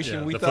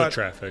 Yeah, we the thought foot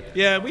traffic.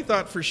 Yeah, we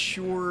thought for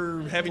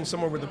sure having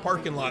somewhere where the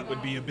parking lot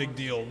would be a big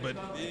deal, but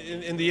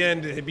in the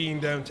end, it being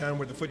downtown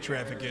where the foot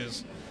traffic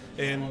is,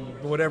 and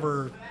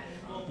whatever,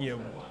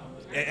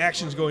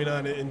 actions going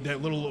on in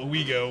that little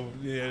Owego,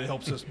 it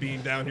helps us being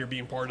down here,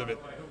 being part of it.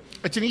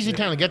 it's an easy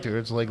town to get to.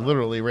 It's like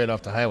literally right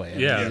off the highway.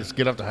 You just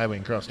get off the highway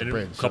and cross the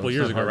bridge. A couple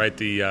years ago, right?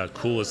 The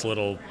coolest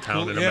little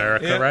town in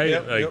America,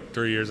 right?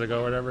 3 years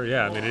ago or whatever.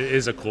 Yeah, I mean, it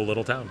is a cool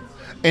little town.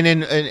 And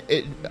then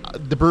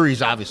the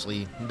brewery's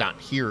obviously not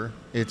here.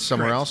 It's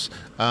somewhere else.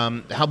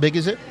 How big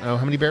is it? How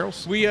many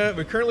barrels?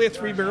 We're currently at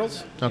 3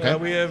 barrels. Okay.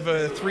 We have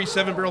 3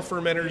 7-barrel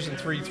fermenters and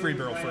 3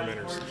 3-barrel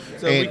fermenters.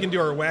 So we can do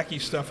our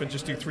wacky stuff and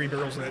just do 3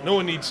 barrels of that. No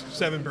one needs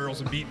 7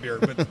 barrels of beat beer,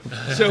 but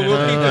so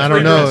we'll keep the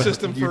 3-barrel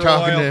system for You're a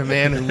talking while. to a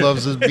man who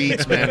loves his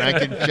beats, man. I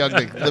could chug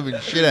the living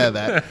shit out of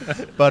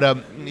that. But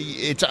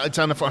it's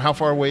on the farm. How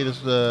far away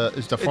is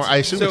the farm? I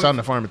assume it's on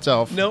the farm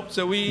itself. Nope.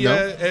 So we.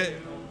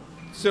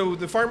 So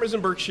the farm is in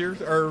Berkshire.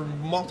 Our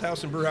malt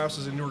house and brew house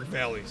is in Newark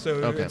Valley.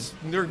 So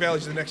Newark Valley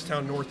is the next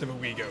town north of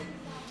Owego.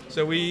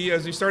 So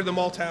as we started the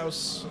malt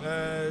house,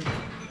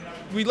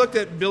 we looked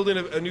at building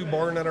a new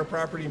barn on our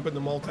property and putting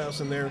the malt house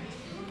in there.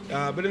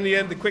 But in the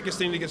end, the quickest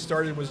thing to get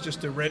started was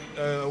just to rent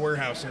a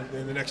warehouse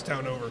in the next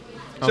town over.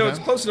 So it's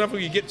close enough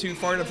we could get to,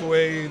 far enough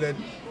away that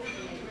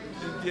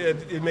you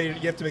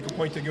have to make a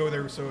point to go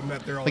there, so I'm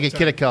not there all the time. Like a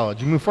kid at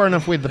college. You move far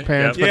enough away with the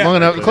parents, but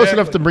exactly. close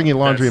enough to bring you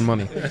laundry and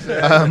money. That's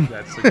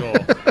the goal.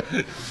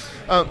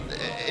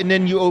 And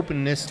then you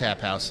open this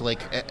tap house.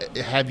 Like,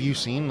 have you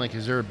seen,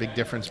 is there a big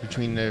difference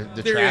between the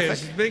traffic? There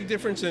is a big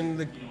difference in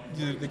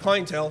the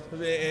clientele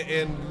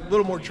and a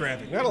little more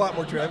traffic. Not a lot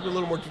more traffic, but a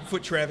little more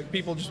foot traffic.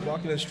 People just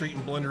walking down the street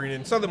and blundering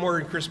in. Some of them more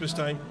in Christmas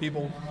time.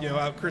 People,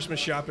 out Christmas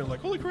shopping,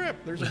 like, holy crap,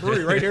 there's a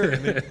brewery right here.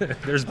 And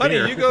there's honey,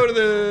 beer. you go to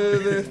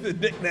the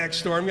knick-knack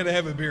store, I'm going to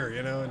have a beer,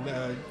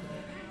 And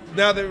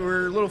now that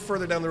we're a little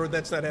further down the road,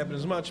 that's not happening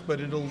as much, but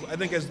I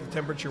think as the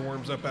temperature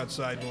warms up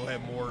outside, we'll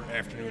have more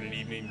afternoon and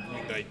evening,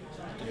 midnight,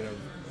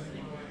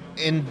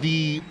 And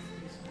the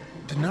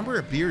number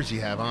of beers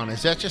you have on,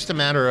 is that just a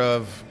matter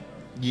of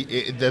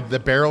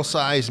the barrel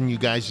size, and you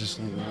guys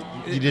just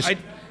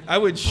I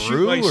would shoot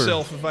brew,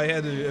 myself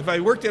if I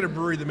worked at a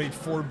brewery that made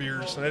 4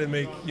 beers and I didn't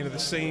make the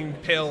same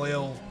pale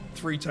ale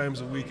 3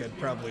 times a week, I'd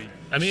probably.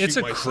 It's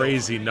a myself.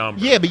 crazy number.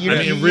 Yeah, but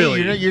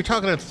really, you're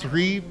talking about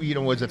 3.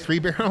 Was it 3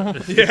 barrel?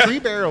 Yeah. 3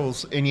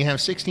 barrels, and you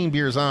have 16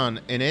 beers on,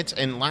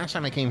 and last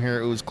time I came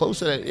here, it was close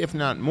to that, if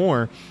not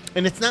more.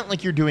 And it's not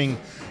like you're doing,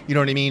 you know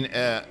what I mean,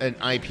 an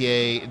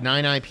IPA,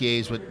 9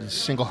 IPAs with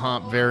single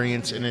hop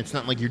variants, and it's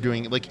not like you're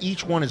doing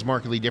each one is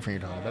markedly different.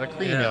 You're talking about a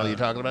cream ale, you're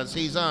talking about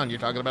saison, you're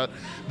talking about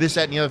this,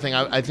 that, and the other thing.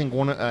 I think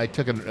I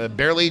took a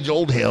barrel aged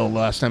Old Hill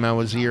last time I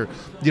was here.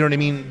 You know what I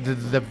mean?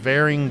 The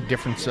varying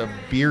difference of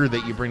beer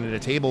that you bring to the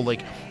table,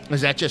 is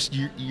that just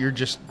you're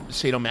just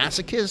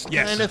sadomasochist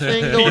kind of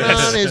thing going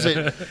on? Is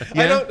it?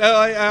 Yeah?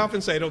 I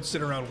often say I don't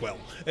sit around well,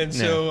 and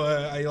so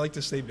I like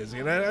to stay busy,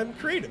 and I'm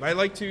creative. I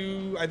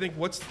think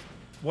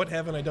what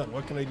haven't I done?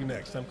 What can I do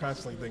next? I'm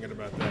constantly thinking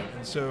about that,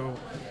 and so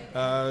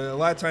a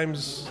lot of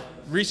times.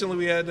 Recently,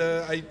 we had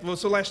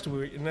so last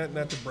year,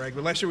 not to brag,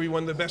 but last year we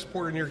won the best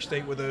porter in New York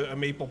State with a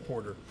maple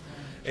porter,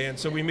 and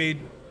so we made.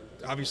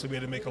 Obviously, we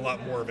had to make a lot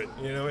more of it.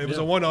 It was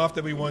a one-off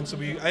that we won, so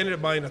I ended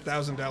up buying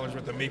 $1,000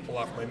 worth of maple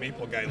off my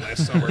maple guy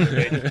last summer.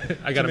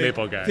 I got a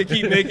maple guy. To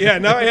keep making,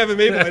 now I have a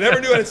maple. I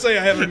never knew I'd say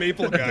I have a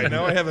maple guy.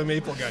 Now I have a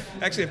maple guy.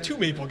 Actually, I have 2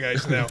 maple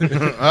guys now.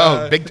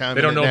 Big time.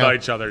 They don't know now. about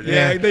each other.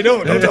 Yeah, they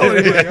don't. Don't tell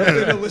anybody.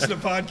 They don't listen to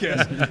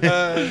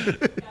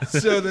podcasts.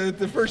 So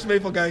the first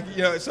maple guy,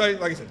 so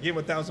like I said, gave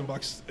him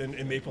 $1,000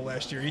 in maple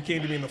last year. He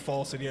came to me in the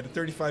fall, said he had a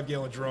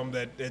 35-gallon drum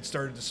that had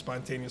started to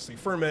spontaneously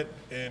ferment,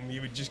 and he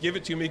would just give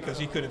it to me because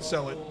he couldn't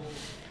sell it.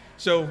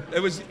 So it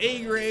was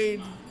A grade,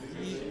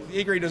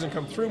 A grade doesn't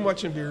come through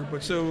much in beer,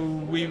 but so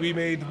we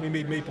made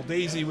Maple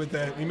Daisy with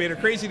that. We made a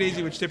Crazy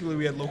Daisy, which typically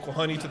we had local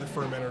honey to the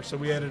fermenter, so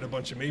we added a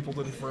bunch of maple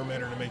to the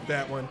fermenter to make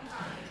that one.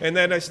 And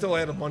then I still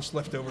had a bunch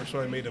left over, so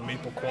I made a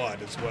Maple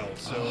Quad as well.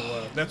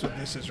 So that's what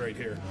this is right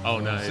here. Oh,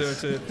 nice. So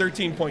it's a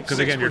 13.6%. Because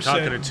again, you're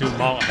talking to two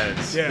malt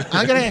heads. Yeah.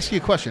 I got to ask you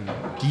a question.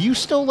 Do you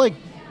still like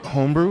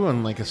homebrew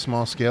on like a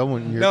small scale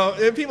when you're? No,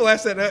 people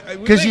ask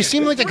that because you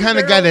seem like the kind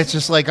of guy that's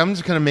just like, I'm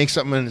just gonna make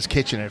something in his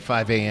kitchen at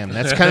 5 a.m.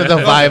 That's kind of the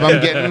vibe I'm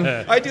getting.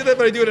 I do that,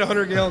 but I do it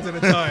 100 gallons at a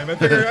time. I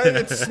figure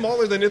it's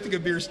smaller than Ithaca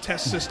Beer's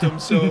test system,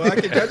 so I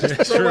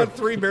just throw out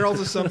 3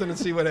 barrels of something and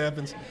see what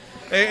happens.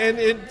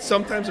 And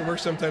sometimes it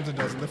works, sometimes it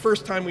doesn't. The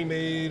first time we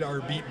made our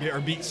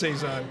beet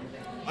saison,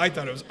 I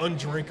thought it was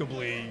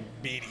undrinkably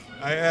beety.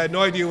 I had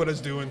no idea what I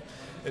was doing,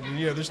 and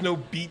there's no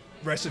beet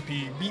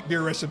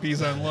beer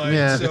recipes online,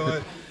 yeah.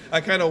 So. I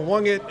kind of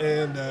wung it,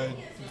 and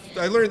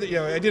I learned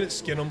that I didn't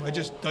skin them. I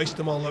just diced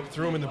them all up,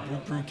 threw them in the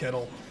brew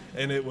kettle,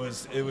 and it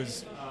was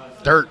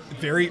dirt,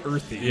 very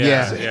earthy.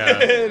 Yeah.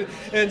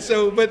 and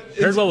so, but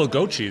there's a little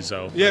goat cheese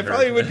though. Yeah,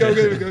 probably would go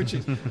good with goat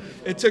cheese.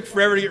 It took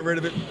forever to get rid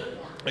of it.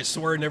 I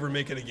swore I'd never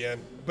make it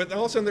again. But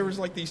all of a sudden, there was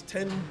like these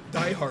 10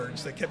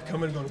 diehards that kept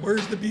coming and going,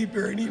 "Where's the beet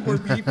beer? I need more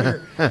beet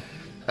beer."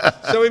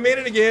 So we made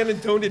it again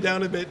and toned it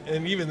down a bit,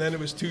 and even then, it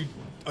was too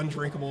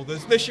undrinkable.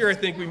 This year, I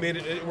think we made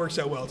it. It works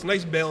out well. It's a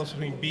nice balance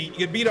between beet. You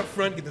get beet up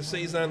front, get the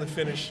saison on the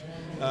finish.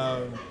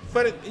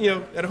 But at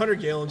 100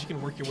 gallons, you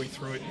can work your way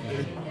through it in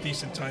a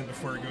decent time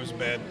before it goes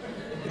bad.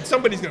 And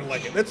somebody's gonna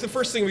like it. That's the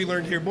first thing we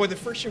learned here. Boy, the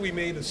first year we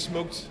made a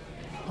smoked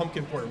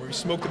pumpkin porter, where we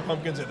smoked the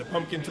pumpkins, add the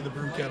pumpkin to the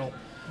brew kettle.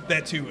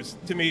 That too was,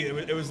 to me,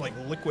 it was like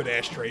liquid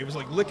ashtray. It was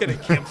like licking a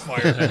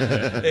campfire.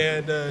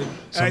 And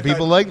some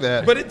people like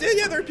that. But it did.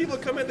 Yeah, there are people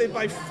that come in, they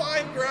buy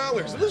 5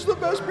 growlers. This is the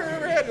best beer I've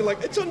ever had. They're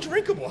like, it's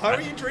undrinkable. How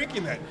are you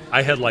drinking that?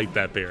 I had liked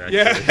that beer. Actually.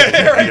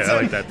 Yeah, right. Yeah, So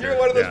I like that beer. You're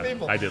one of those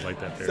people. I did like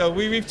that beer. So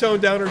we've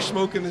toned down our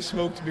smoke in the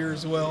smoked beer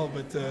as well.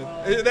 But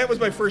that was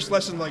my first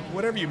lesson. Like,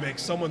 whatever you make,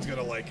 someone's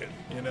gonna like it.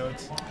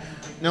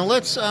 Now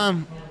let's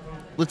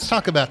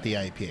talk about the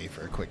IPA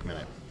for a quick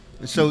minute.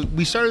 So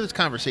we started this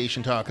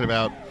conversation talking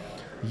about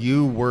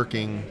you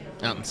working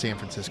out in San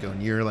Francisco,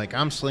 and you're like,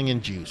 I'm slinging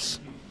juice,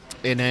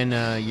 and then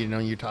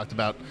you talked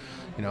about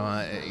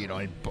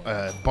I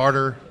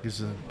barter, because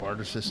the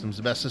barter system's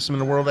the best system in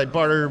the world. I'd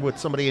barter with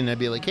somebody, and I'd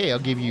be like, hey, I'll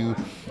give you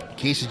a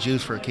case of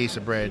juice for a case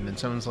of bread, and then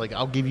someone's like,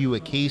 I'll give you a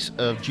case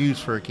of juice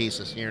for a case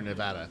of Sierra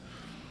Nevada.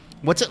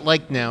 What's it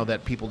like now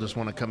that people just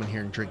want to come in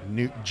here and drink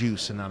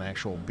juice and not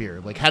actual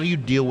beer? Like, how do you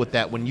deal with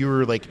that when you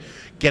were like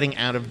getting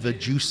out of the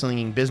juice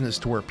slinging business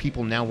to where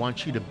people now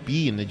want you to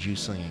be in the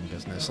juice slinging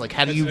business? Like,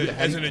 how do you?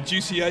 As in a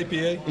juicy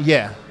IPA?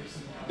 Yeah.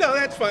 No,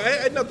 that's fine. I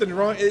had nothing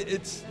wrong.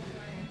 It's.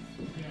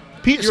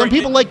 Some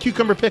people like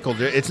cucumber pickled.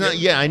 It's not.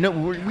 Yeah, I know.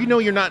 We know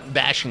you're not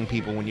bashing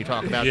people when you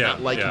talk about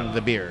not liking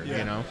the beer. Yeah.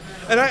 You know.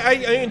 And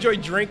I enjoy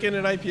drinking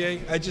an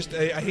IPA.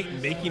 I hate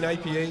making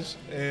IPAs,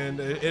 and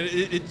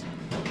it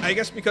I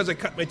guess because I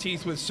cut my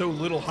teeth with so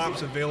little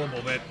hops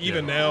available that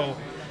even now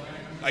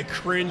I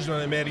cringe when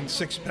I'm adding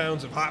 6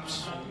 pounds of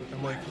hops.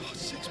 I'm like,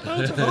 6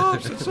 pounds of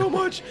hops, it's so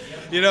much,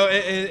 but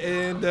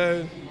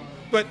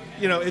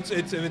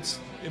it's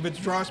if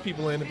it draws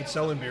people in, if it's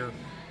selling beer,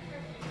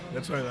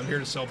 that's why I'm here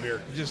to sell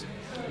beer. Just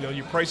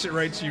you price it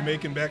right so you're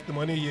making back the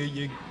money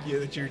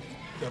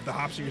of the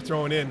hops that you're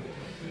throwing in.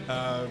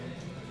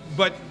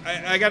 But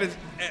I got it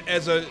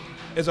as a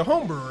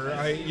home brewer.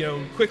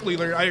 I quickly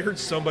learned. I heard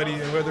somebody,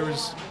 whether it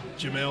was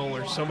Jamel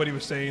or somebody,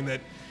 was saying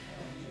that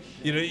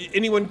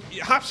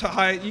hops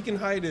hide. You can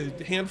hide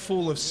a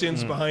handful of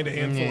sins behind a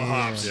handful of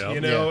hops.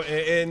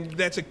 And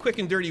that's a quick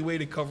and dirty way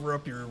to cover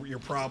up your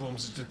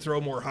problems, to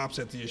throw more hops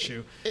at the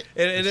issue.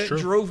 And it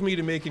drove me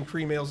to making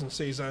cream ales and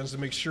saisons to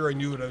make sure I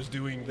knew what I was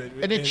doing.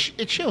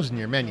 It shows in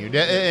your menu.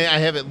 I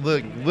have it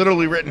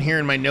literally written here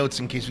in my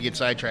notes in case we get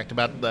sidetracked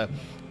about the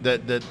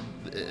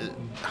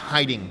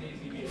hiding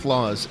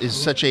flaws is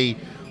such a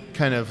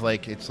kind of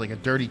like, it's like a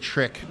dirty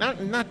trick. Not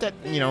that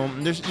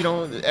there's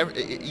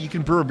you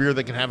can brew a beer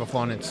that can have a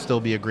flaw and it still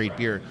be a great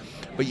beer,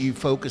 but you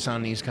focus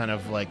on these kind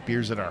of like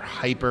beers that are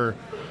hyper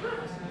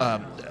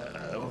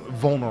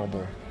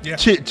vulnerable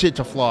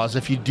to flaws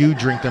if you do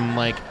drink them.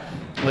 Again,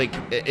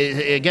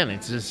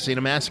 it's a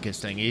sadomasochist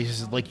thing.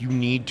 It's like you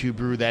need to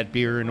brew that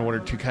beer in order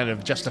to kind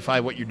of justify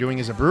what you're doing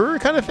as a brewer,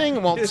 kind of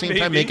thing, while at the same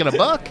time making a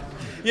buck.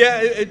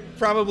 Yeah, it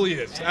probably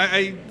is.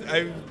 I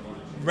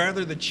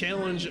rather the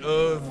challenge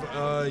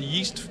of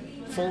yeast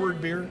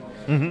forward beer,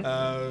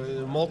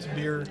 malt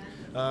beer.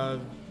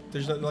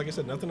 There's nothing, like I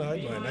said, nothing to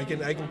hide behind. I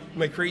can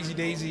my Crazy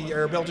Daisy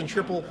or Belgian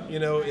Triple.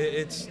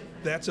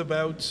 That's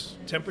about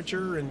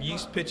temperature and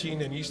yeast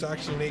pitching and yeast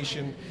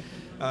oxygenation.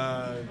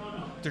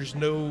 There's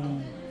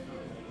no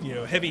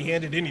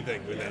heavy-handed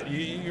anything with that.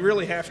 You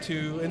really have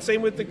to, and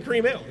same with the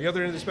cream ale, the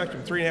other end of the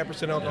spectrum,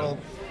 3.5% alcohol.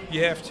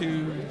 You have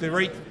to, the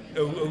right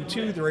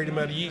O2, the right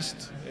amount of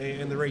yeast,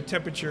 and the right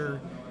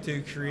temperature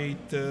to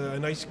create a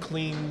nice,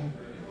 clean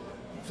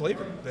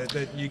flavor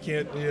that you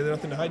can't, there's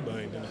nothing to hide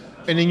behind.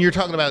 And then you're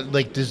talking about,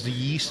 does the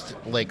yeast,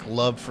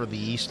 love for the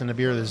yeast in the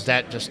beer, does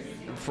that just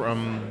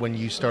from when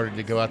you started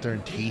to go out there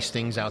and taste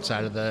things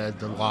outside of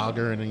the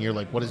lager, and then you're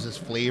like, what is this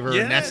flavor?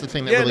 And that's the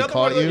thing that really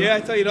caught you? Yeah,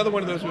 I tell you, another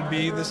one of those would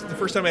be the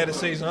first time I had a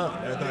Saison.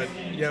 I thought,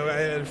 I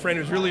had a friend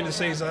who was really into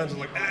Saisons. I was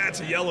like,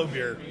 it's a yellow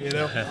beer,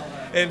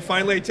 And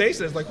finally I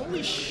tasted it. I was like,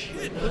 holy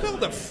shit, look at all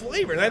the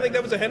flavor. And I think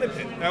that was a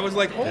Hennepin. I was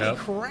like, holy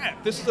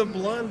crap, this is a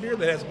blonde beer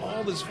that has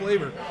all this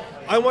flavor.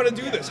 I want to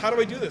do this. How do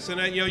I do this? And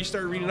you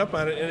start reading up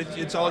on it, and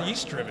it's all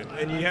yeast driven.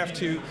 And you have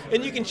to,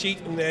 and you can cheat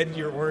and add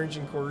your orange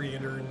and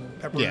coriander and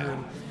pepper.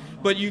 Yeah.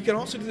 But you can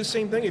also do the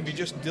same thing if you're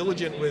just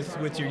diligent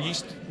with your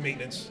yeast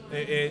maintenance.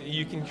 And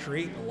you can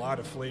create a lot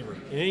of flavor.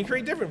 And you can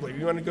create different flavor.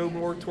 You want to go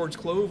more towards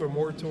clove or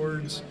more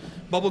towards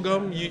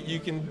bubblegum, you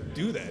can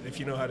do that if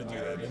you know how to do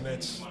that. And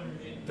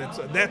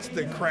that's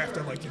the craft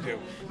I like to do.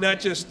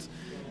 Not just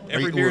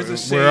every beer is the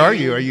same. Where are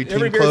you? Are you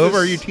team clove or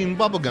are you team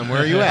bubblegum?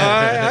 Where are you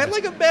at? I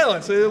like a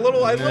balance. A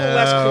little less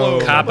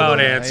clove. Cop-out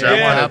answer.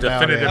 I want a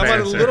definitive answer. I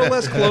want a little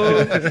less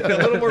clove, a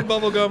little more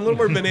bubblegum, a little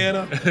more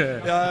banana.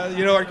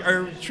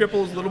 Our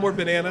triples, a little more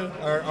banana.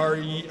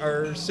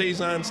 Our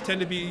Saisons tend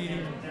to be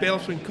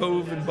balanced between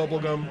clove and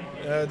bubblegum.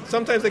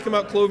 Sometimes they come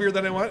out clovier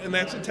than I want, and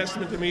that's a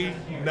testament to me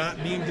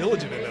not being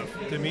diligent enough,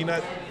 to me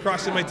not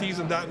crossing my T's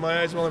and dotting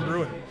my I's while I'm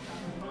brewing.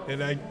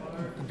 And I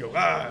go,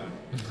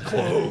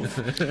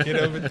 clove.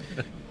 But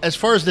as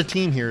far as the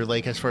team here,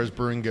 like as far as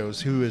brewing goes,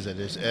 who is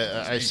it?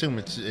 I assume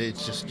it's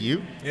just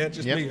you? Yeah,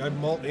 just me. I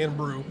malt and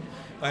brew.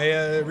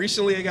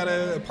 Recently I got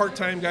a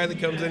part-time guy that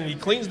comes in and he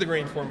cleans the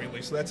grain for me at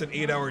least. So that's an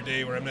 8-hour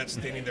day where I'm not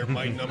standing there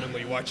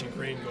mind-numbingly watching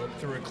grain go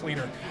through a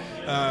cleaner.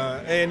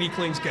 And he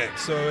cleans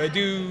kegs. So I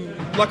do,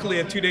 luckily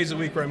I have 2 days a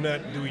week where I'm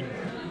not doing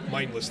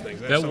mindless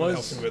things. That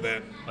was with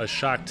that. A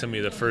shock to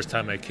me the first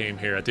time I came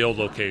here at the old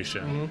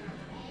location. Mm-hmm.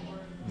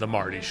 The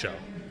Marty show.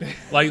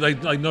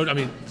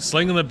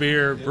 Slinging the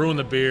beer, brewing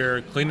the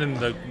beer, cleaning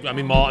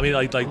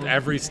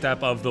every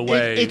step of the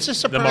way. It's a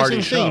surprising the Marty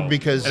thing show.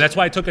 Because, and that's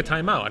why I took a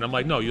time out. And I'm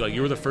like, no,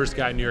 you were the first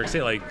guy in New York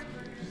State, like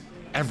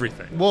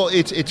everything. Well,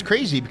 it's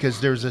crazy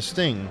because there's this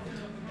thing.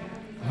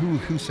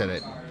 Who said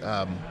it?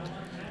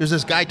 There's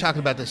this guy talking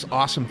about this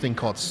awesome thing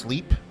called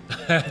sleep.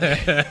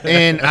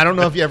 And I don't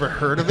know if you ever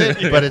heard of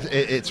it, but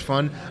it's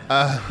fun.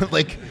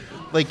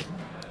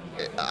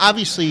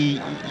 Obviously,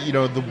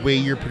 the way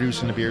you're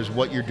producing the beers,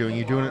 what you're doing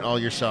it all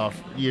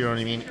yourself. You know what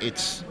I mean?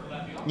 Is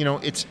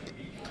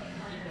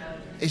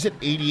it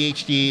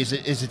ADHD?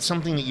 Is it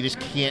something that you just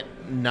can't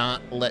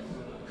not let?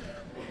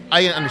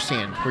 I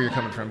understand where you're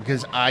coming from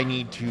because I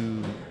need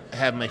to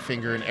have my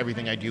finger in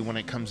everything I do when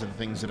it comes to the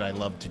things that I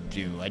love to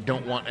do. I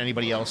don't want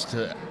anybody else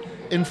to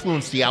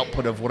influence the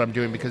output of what I'm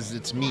doing because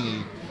it's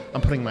me.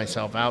 I'm putting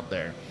myself out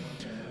there.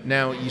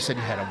 Now, you said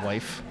you had a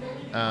wife.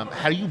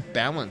 How do you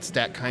balance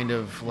that kind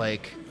of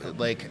like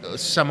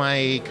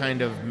semi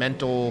kind of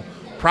mental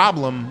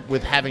problem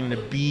with having to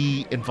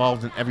be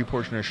involved in every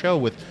portion of the show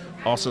with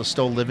also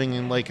still living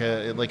in like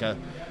a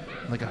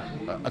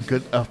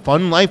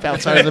fun life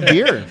outside of the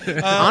beer?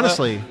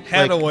 Honestly,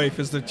 had a wife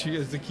is the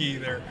key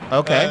there.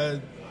 Okay.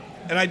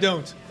 And I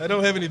don't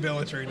have any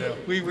balance right now.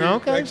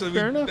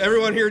 Fair enough.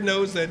 Everyone here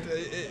knows that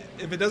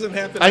if it doesn't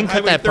happen, I can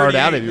cut that part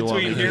out if you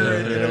want.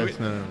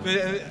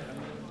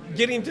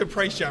 Getting to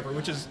Price Chopper,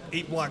 which is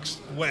 8 blocks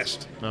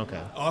west,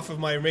 off of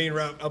my main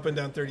route up and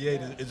down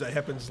 38, it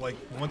happens like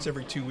once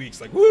every 2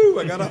 weeks. Like, woo!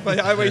 I got off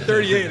Highway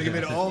 38 and I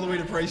made it all the way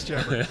to Price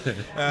Chopper.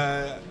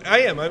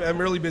 I'm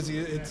really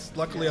busy.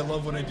 Luckily I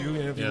love what I do,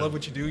 and if you love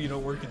what you do, you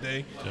don't work a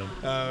day.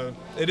 Yeah.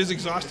 It is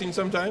exhausting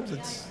sometimes.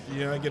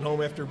 I get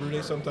home after a brew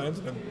day sometimes,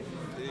 and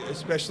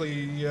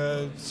especially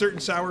certain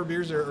sour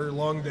beers are a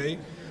long day,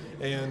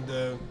 and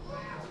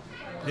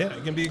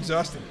it can be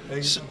exhausting.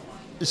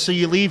 So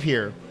you leave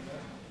here.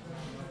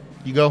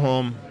 You go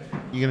home,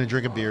 you're going to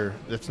drink a beer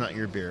that's not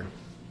your beer.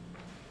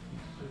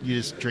 You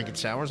just drinking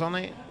sours all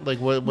night? Like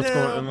what's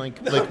going on?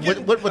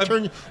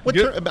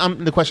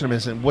 The question I'm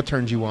asking, what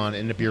turns you on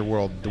in the beer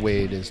world the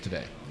way it is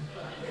today?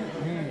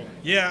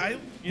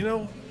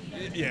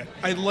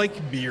 I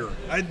like beer.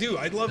 I do.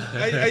 I love.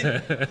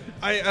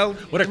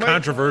 What a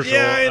controversial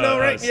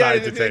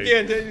side to take.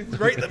 Again,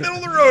 right in the middle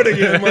of the road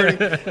again,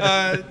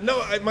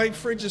 Marty. My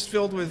fridge is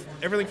filled with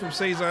everything from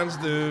saisons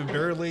to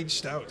barrel-aged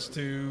stouts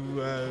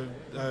to.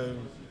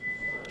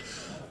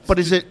 But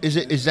is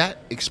that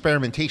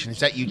experimentation? Is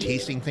that you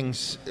tasting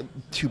things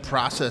to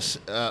process?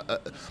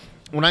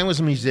 When I was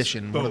a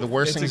musician, one of the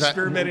worst things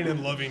experimenting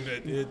and loving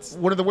it.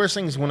 One of the worst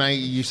things when I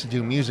used to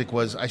do music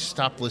was I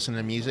stopped listening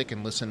to music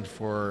and listened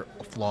for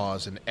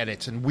flaws and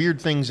edits and weird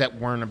things that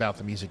weren't about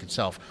the music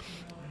itself.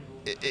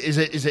 Can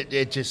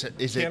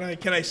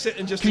I sit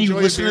and just can enjoy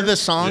you listen a beer? to the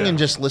song and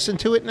just listen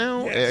to it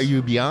now? Yes. Are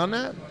you beyond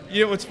that?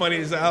 You know what's funny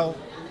is as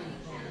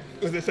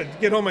I said,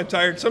 get home, I'm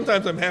tired.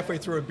 Sometimes I'm halfway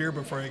through a beer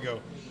before I go,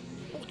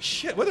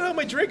 shit, what the hell am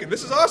I drinking?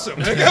 This is awesome.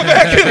 And I go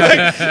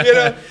back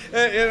and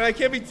and I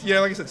can't be,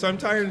 like I said, so I'm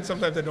tired and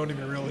sometimes I don't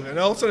even realize it. And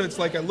all of a sudden it's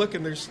like I look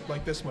and there's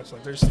like this much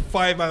left. There's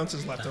 5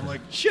 ounces left. I'm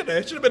like, shit,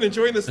 I should have been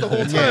enjoying this the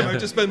whole time. I've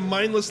just been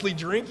mindlessly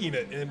drinking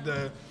it. And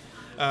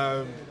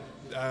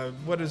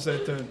what is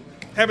that?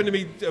 Happened to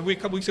me a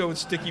couple weeks ago with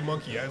Sticky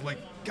Monkey. I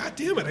God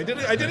damn it!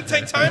 I didn't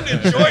take time to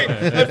enjoy.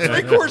 I'm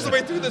 3/4 of the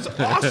way through this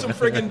awesome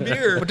friggin'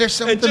 beer. But there's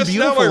something and just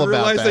beautiful now I about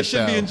realized that, I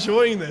should be though.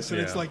 enjoying this, and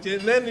it's like,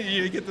 and then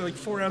you get like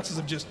 4 ounces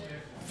of just,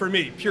 for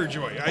me, pure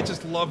joy. I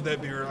just love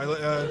that beer.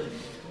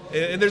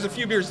 And there's a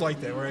few beers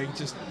like that where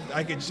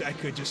I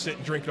could just sit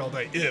and drink it all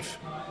day if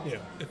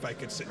I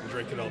could sit and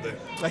drink it all day.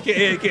 I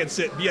can't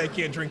sit. I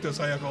can't drink those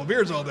high alcohol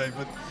beers all day.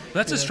 But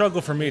that's a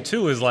struggle for me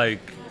too. Is like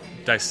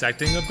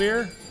dissecting a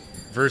beer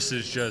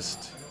versus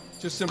just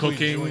simply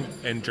cooking enjoying.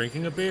 and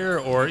drinking a beer,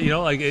 or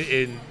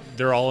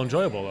they're all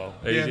enjoyable though.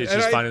 It's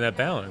just finding that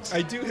balance.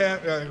 I do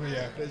have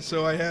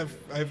So I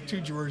have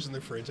 2 drawers in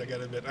the fridge. I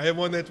gotta admit, I have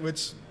one that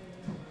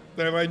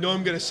I know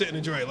I'm gonna sit and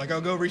enjoy it. Like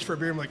I'll go reach for a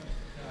beer. I'm like,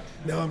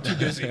 no, I'm too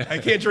busy. I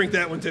can't drink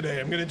that one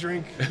today. I'm going to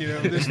drink,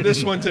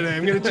 this one today.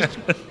 I'm going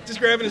to just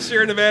grab it in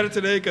Sierra Nevada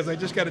today because I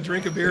just got to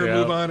drink a beer and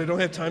move on. I don't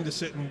have time to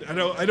sit and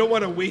I don't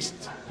want to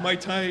waste my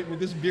time with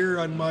this beer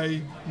on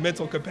my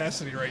mental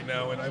capacity right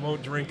now, and I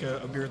won't drink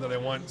a beer that I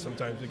want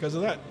sometimes because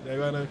of that. I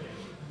want to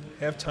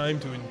have time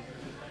to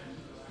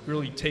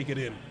really take it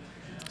in.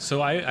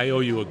 So I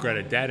owe you a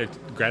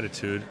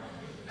gratitude.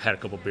 Had a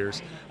couple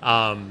beers.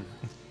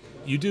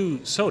 You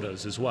do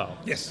sodas as well.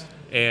 Yes.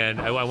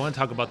 And I want to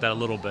talk about that a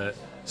little bit.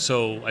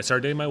 So I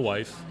started dating my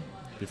wife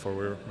before we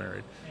were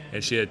married,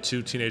 and she had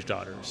 2 teenage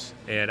daughters.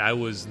 And I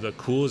was the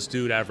coolest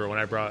dude ever when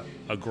I brought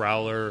a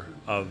growler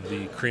of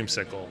the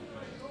creamsicle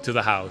to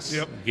the house.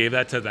 Yep. Gave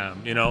that to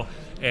them,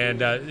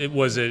 And it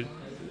was a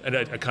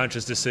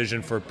conscious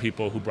decision for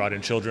people who brought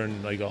in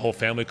children. Like a whole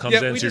family comes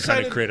in, so you're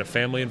trying to create a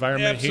family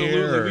environment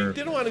here.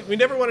 Absolutely. We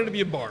never wanted to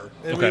be a bar,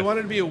 and we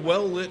wanted to be a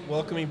well-lit,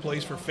 welcoming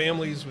place for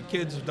families with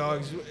kids, with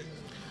dogs.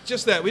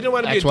 Just that. We didn't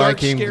want to be a dark,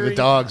 scary... That's why I came to the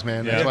dogs,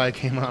 man. That's why I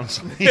came,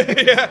 honestly.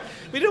 Yeah.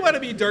 We didn't want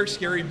to be a dark,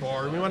 scary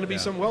bar. We wanted to be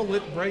some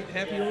well-lit, bright,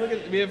 happy...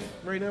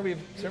 Right now we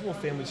have several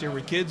families here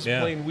with kids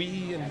playing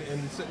Wii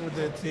and sitting at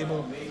the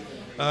table.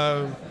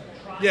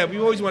 We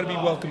always want to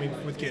be welcoming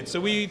with kids. So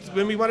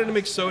when we wanted to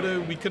make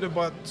soda, we could have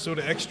bought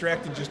soda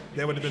extract and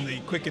that would have been the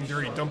quick and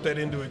dirty. Dump that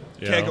into a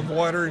keg of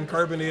water and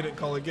carbonate it and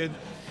call it good.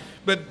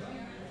 But...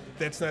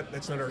 That's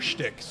not our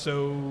shtick.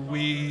 So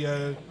we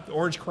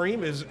orange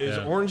cream is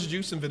orange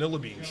juice and vanilla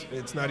beans.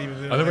 It's not even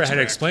vanilla. I remember I had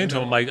to explain to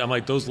him, I'm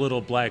like those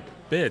little black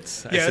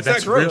bits. It's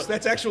not gross.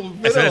 That's actual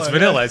vanilla. I said that's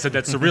vanilla. I said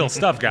that's the real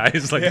stuff,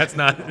 guys. That's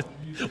not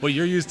what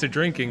you're used to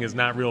drinking is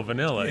not real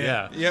vanilla.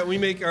 Yeah. We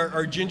make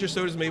our ginger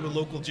sodas made with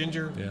local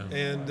ginger,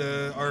 and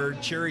our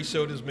cherry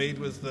sodas made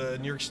with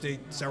New York State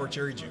sour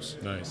cherry juice.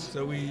 Nice.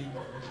 So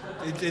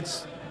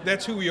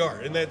that's who we are,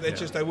 and that's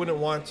just I wouldn't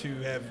want to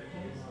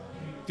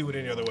do it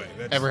any other way.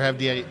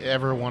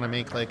 Ever want to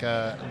make like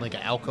a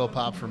alco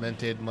pop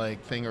fermented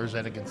thing, or is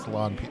that against the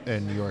law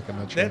in New York? I'm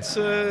not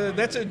sure.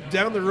 That's a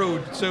down the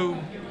road.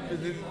 So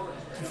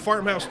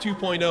Farmhouse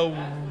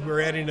 2.0,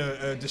 we're adding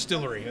a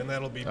distillery, and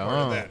that'll be part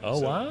of that. Oh,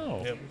 so,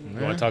 wow. Yep. You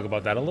want to talk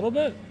about that a little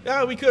bit?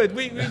 Yeah, we could.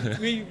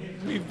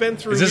 We've been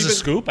through... Is this a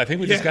scoop? I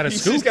think we just got a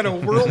scoop. He's got a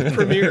world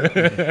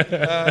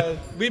premiere.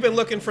 We've been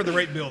looking for the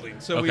right building.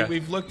 So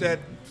we've looked at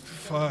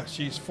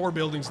 4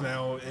 buildings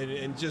now,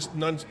 and just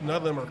none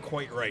of them are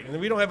quite right. And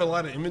we don't have a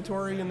lot of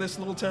inventory in this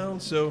little town,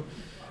 so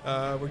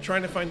we're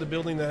trying to find the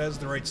building that has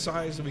the right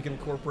size that we can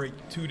incorporate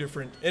 2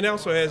 different... And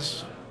also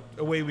has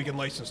a way we can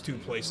license 2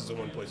 places in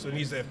one place. So it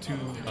needs to have two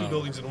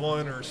buildings in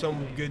one, or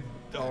some good,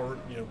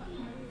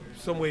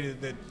 some way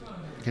that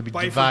can be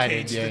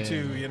bifurcates divided. the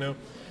 2.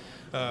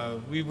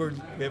 We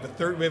have a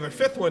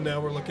 5th one now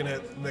we're looking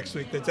at next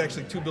week. That's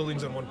actually 2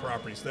 buildings on one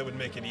property, so that would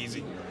make it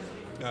easy.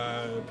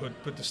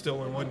 Put the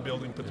still in one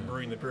building, put the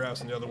brewery and the beer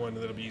house in the other one, and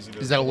that'll be easy to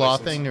Is that a law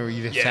license. thing, or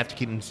you just have to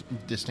keep them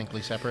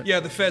distinctly separate? Yeah,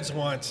 the feds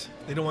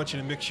they don't want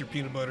you to mix your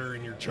peanut butter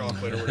and your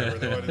chocolate or whatever.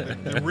 They want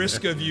the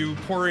risk of you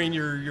pouring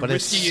your but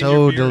whiskey it's in so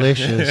your beer.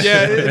 delicious.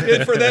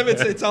 Yeah, for them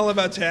it's all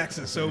about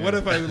taxes. So what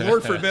if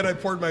Lord forbid, I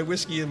poured my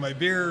whiskey in my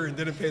beer and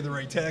didn't pay the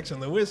right tax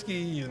on the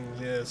whiskey,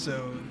 and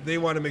so they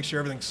want to make sure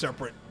everything's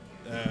separate.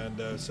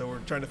 And so we're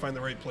trying to find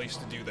the right place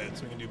to do that,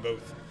 so we can do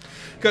both.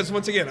 Because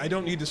once again, I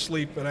don't need to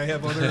sleep, and I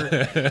have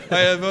other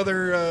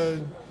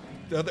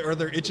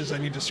itches I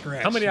need to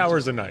scratch. How many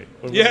hours a night?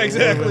 Yeah,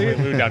 exactly.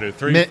 We're down to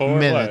 3, 4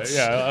 minutes. What?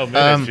 Yeah,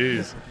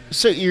 minutes. Jeez.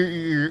 So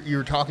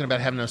you're talking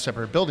about having those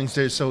separate buildings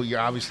there. So you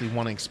obviously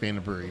want to expand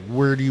a brewery.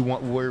 Where do you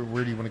want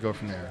to go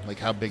from there? Like,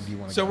 how big do you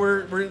want to go? So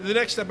we're the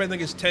next step I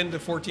think is 10 to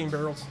 14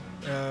 barrels.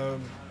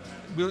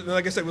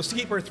 Like I said, we'll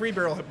keep our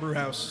 3-barrel brew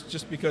house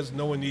just because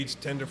no one needs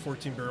 10 to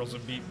 14 barrels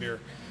of beet beer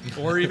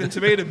or even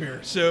tomato beer.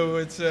 So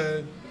it's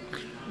there's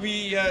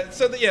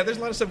a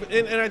lot of stuff,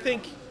 and I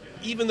think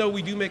even though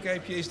we do make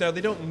IPAs now,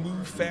 they don't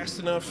move fast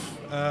enough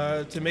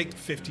to make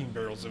 15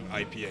 barrels of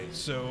IPA.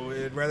 So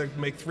I'd rather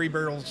make 3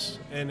 barrels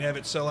and have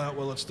it sell out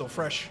while it's still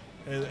fresh,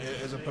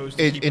 as opposed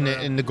to keep it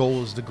around. And the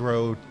goal is to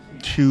grow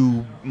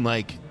to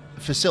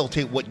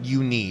facilitate what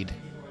you need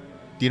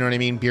Do you know what I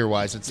mean? Beer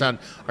wise, it's not.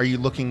 Are you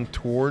looking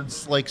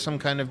towards like some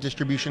kind of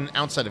distribution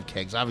outside of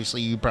kegs? Obviously,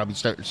 you probably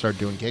start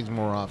doing kegs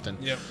more often.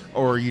 Yep.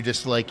 Or you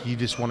just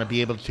want to be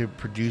able to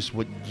produce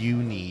what you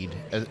need.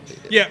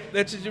 Yeah,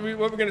 that's what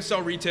we're going to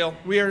sell retail.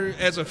 We are,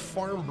 as a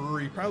farm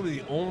brewery, probably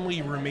the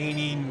only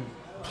remaining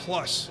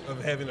plus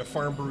of having a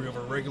farm brewery over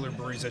regular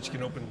breweries that you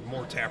can open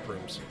more tap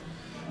rooms.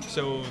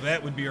 So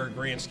that would be our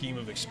grand scheme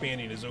of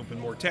expanding, is open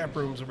more tap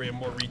rooms where we have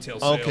more retail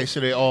sales. Okay,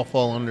 so they all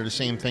fall under the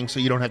same thing, so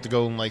you don't have to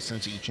go and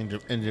license each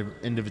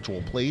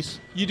individual place?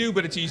 You do,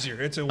 but it's easier.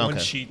 It's a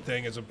one-sheet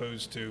thing as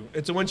opposed to...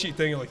 It's a one-sheet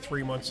thing like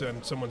 3 months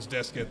on someone's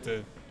desk at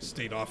the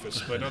state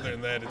office. But other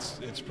than that,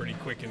 it's pretty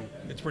quick and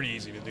it's pretty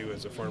easy to do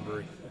as a farm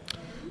brewery.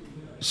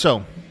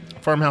 So,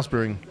 Farmhouse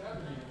Brewing,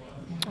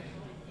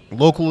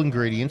 local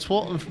ingredients.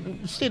 Well,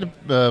 state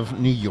of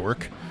New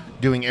York,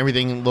 doing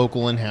everything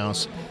local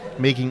in-house,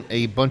 making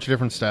a bunch of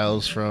different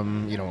styles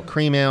from, a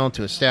cream ale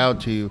to a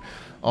stout to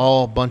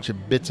all bunch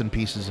of bits and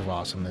pieces of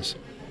awesomeness.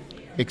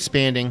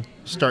 Expanding,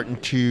 starting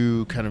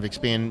to kind of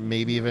expand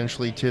maybe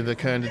eventually to the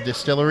kind of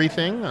distillery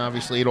thing.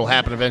 Obviously, it'll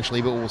happen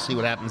eventually, but we'll see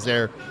what happens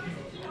there.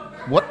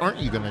 What aren't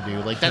you going to do?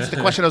 Like, that's the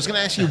question I was going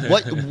to ask you.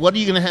 What are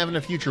you going to have in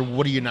the future?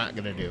 What are you not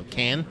going to do?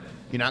 Can?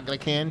 You're not going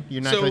to can?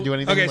 You're not going to do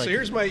anything? Okay, so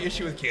here's my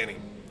issue with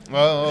canning.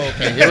 Oh,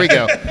 okay. Here we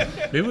go.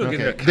 Maybe we'll get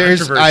into There's-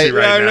 controversy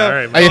right now. All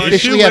right, I well,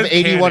 officially issue have with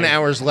 81 canning.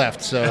 hours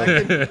left, so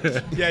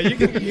Yeah, you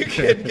can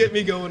get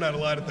me going on a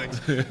lot of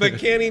things. But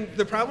canning,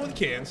 the problem with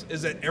cans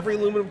is that every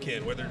aluminum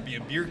can, whether it be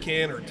a beer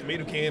can or a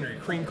tomato can or a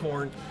cream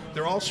corn,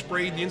 they're all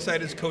sprayed. The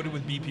inside is coated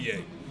with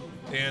BPA.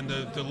 And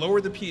the lower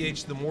the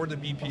pH, the more the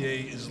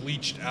BPA is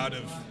leached out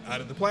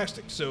of the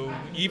plastic. So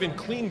even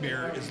clean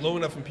beer is low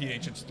enough in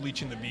pH, it's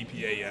leaching the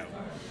BPA out.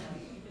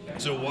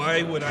 So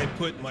why would I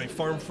put my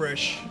farm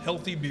fresh,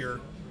 healthy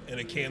beer in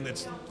a can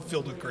that's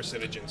filled with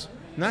carcinogens?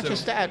 not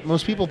just that.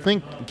 Most people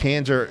think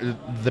cans are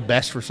the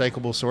best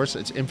recyclable source.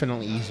 It's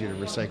infinitely easier to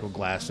recycle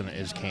glass than it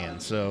is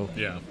cans. So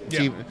Yeah.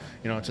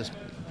 it's just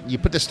you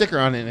put the sticker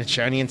on it and it's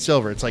shiny and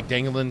silver. It's like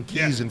dangling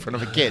keys in front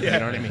of a kid. You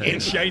know what I mean?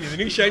 It's shiny, the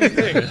new shiny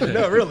thing.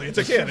 No, really, it's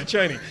a can. It's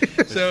shiny.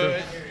 So,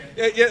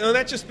 and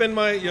that's just been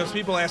my.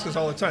 People ask us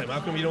all the time,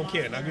 how come you don't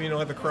can? How come you don't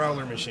have a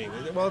crowler machine?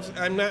 Well,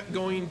 I'm not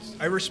going.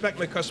 I respect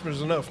my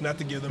customers enough not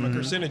to give them a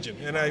carcinogen,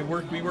 and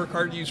we work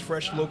hard to use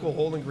fresh, local,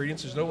 whole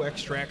ingredients. There's no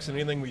extracts in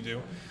anything we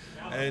do,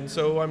 and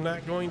so I'm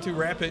not going to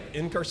wrap it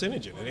in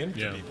carcinogen and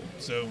into people.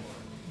 So.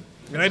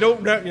 And I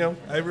don't,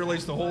 I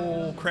realize the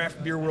whole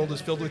craft beer world is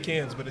filled with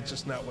cans, but it's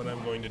just not what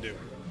I'm going to do.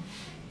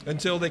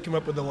 Until they come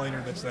up with a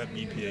liner that's not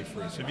BPA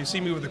free. So if you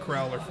see me with a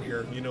crowler for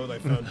here, you know that I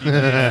found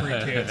BPA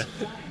free cans.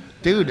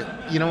 Dude,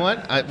 you know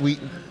what?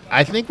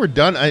 I think we're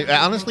done.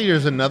 Honestly,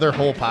 there's another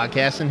whole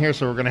podcast in here,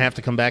 so we're going to have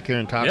to come back here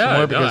and talk some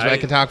more because I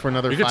could talk for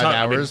another 5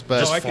 hours. But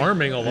just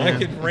farming alone. I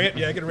could rant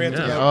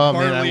about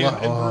barley and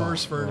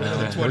brewers for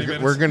another 20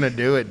 minutes. We're going to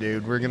do it,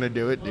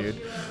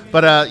 dude.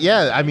 But,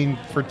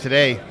 for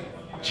today,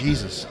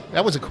 Jesus,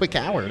 that was a quick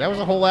hour. That was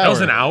a whole hour. That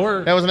was an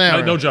hour? That was an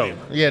hour. No joke.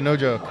 Yeah, no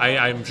joke.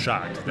 I'm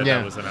shocked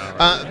that was an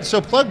hour.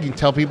 So plug, you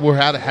tell people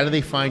how do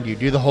they find you?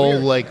 Do the whole,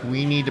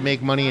 we need to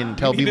make money and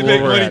tell people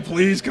where we're at.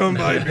 Please come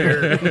buy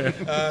beer.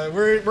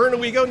 We're in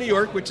Owego, New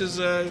York, which is,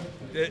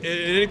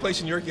 any place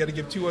in New York, you got to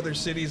give 2 other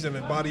cities and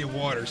a body of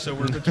water. So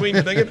we're between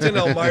Binghamton and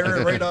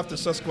Elmira, right off the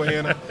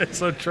Susquehanna. It's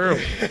so true.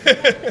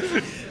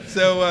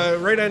 So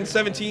right on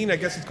 17, I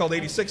guess it's called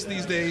 86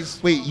 these days.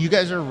 Wait, you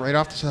guys are right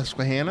off the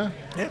Susquehanna?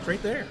 Yeah, it's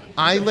right there.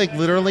 I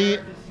literally,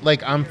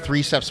 I'm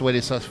 3 steps away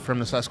from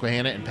the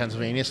Susquehanna in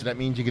Pennsylvania, so that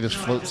means you could just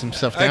float some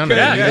stuff down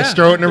there. You just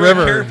throw it in the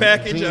river. Care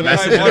package, Beer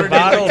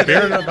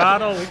in a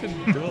bottle. We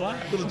can do a lot.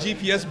 Little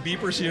GPS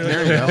beepers,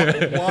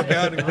 There you go. Walk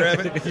out and grab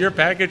it. Your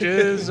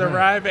packages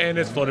arrive and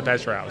it's floated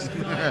past your house.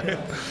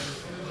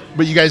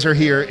 But you guys are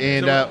here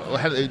and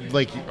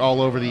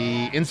all over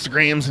the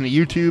Instagrams and the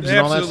YouTubes and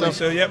all that stuff.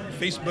 So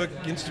Facebook,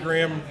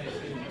 Instagram.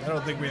 I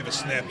don't think we have a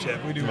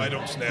Snapchat. We do. I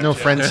don't Snapchat. No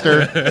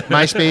Friendster,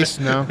 MySpace,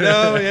 no.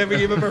 No, we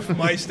gave up our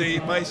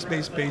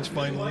MySpace page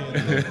finally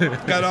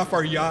and got off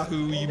our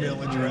Yahoo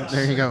email address.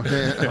 There you go.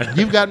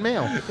 You've got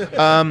mail.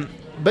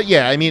 But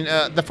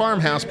the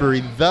Farmhouse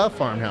Brewery,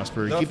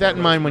 keep that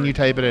in mind when you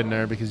type it in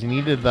there because you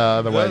needed the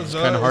otherwise it's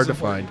kind of hard to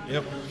find.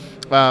 Yep.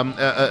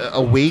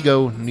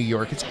 Owego, New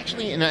York. It's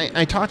actually, and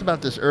I talked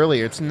about this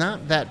earlier, it's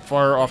not that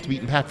far off the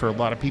beaten path for a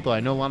lot of people. I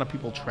know a lot of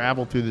people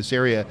travel through this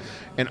area,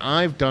 and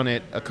I've done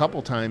it a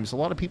couple times. A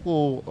lot of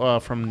people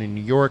from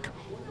New York,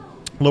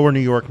 lower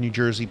New York, New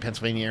Jersey,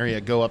 Pennsylvania area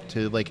go up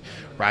to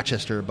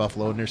Rochester or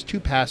Buffalo, and there's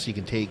 2 paths you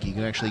can take. You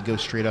can actually go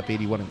straight up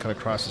 81 and cut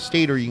across the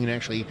state, or you can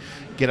actually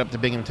get up to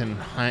Binghamton,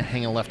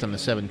 hang a left on the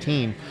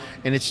 17,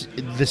 and it's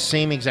the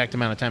same exact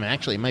amount of time.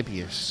 Actually, it might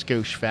be a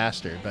skosh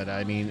faster, but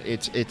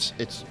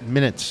it's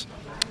minutes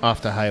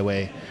off the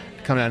highway.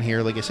 Come down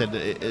here, like I said,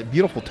 a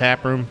beautiful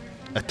tap room.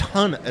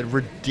 A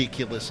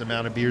ridiculous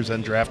amount of beers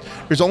on draft.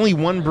 There's only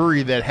one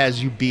brewery that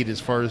has you beat as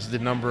far as the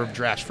number of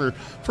drafts.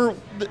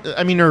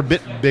 They're a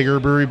bit bigger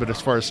brewery, but as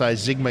far as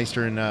size,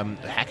 Zigmeister in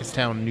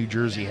Hackettstown, New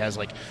Jersey has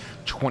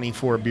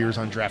 24 beers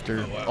on draft.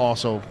 They're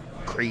also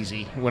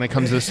crazy when it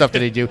comes to the stuff that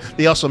they do.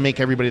 They also make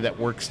everybody that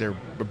works there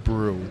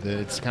brew.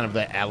 It's kind of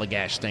the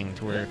Allagash thing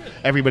to where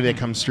everybody that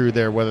comes through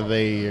there, whether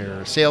they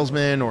are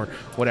salesmen or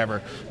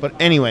whatever. But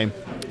anyway,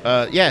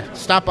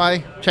 stop by,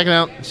 check it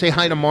out, say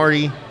hi to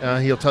Marty.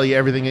 He'll tell you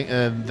everything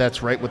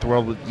that's right with the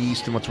world with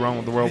yeast and what's wrong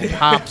with the world with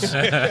hops.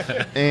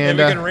 And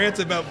we can rant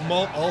about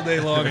malt all day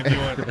long if you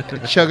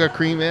want. Chug a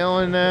cream ale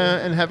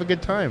and have a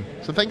good time.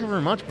 So thank you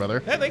very much,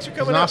 brother. Yeah, thanks for It was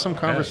coming an out. awesome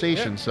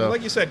conversation. Yeah. So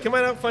like you said, come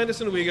on out, find us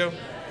in Owego.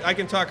 I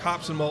can talk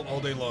hops and malt all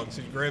day long.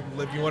 So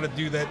if you want to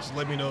do that, just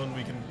let me know and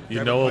we can.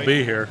 You know we'll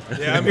be here.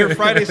 Yeah, I'm here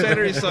Friday,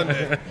 Saturday,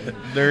 Sunday.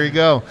 there you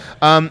go.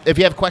 If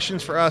you have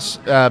questions for us,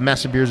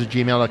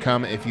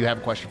 massivebeers@gmail.com. If you have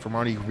a question for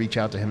Marty, you can reach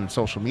out to him on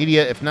social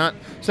media. If not,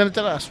 send it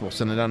to us. We'll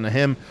send it on to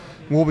him.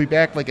 We'll be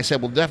back. Like I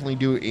said, we'll definitely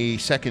do a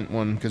second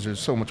one because there's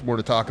so much more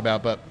to talk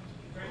about. But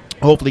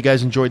hopefully you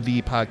guys enjoyed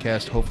the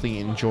podcast. Hopefully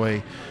you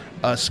enjoy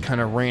us kind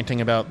of ranting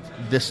about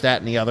this, that,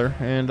 and the other.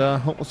 And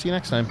hope we'll see you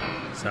next time.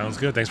 Sounds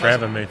good. Thanks for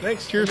having me.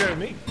 Thanks. Cheers. For having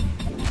me.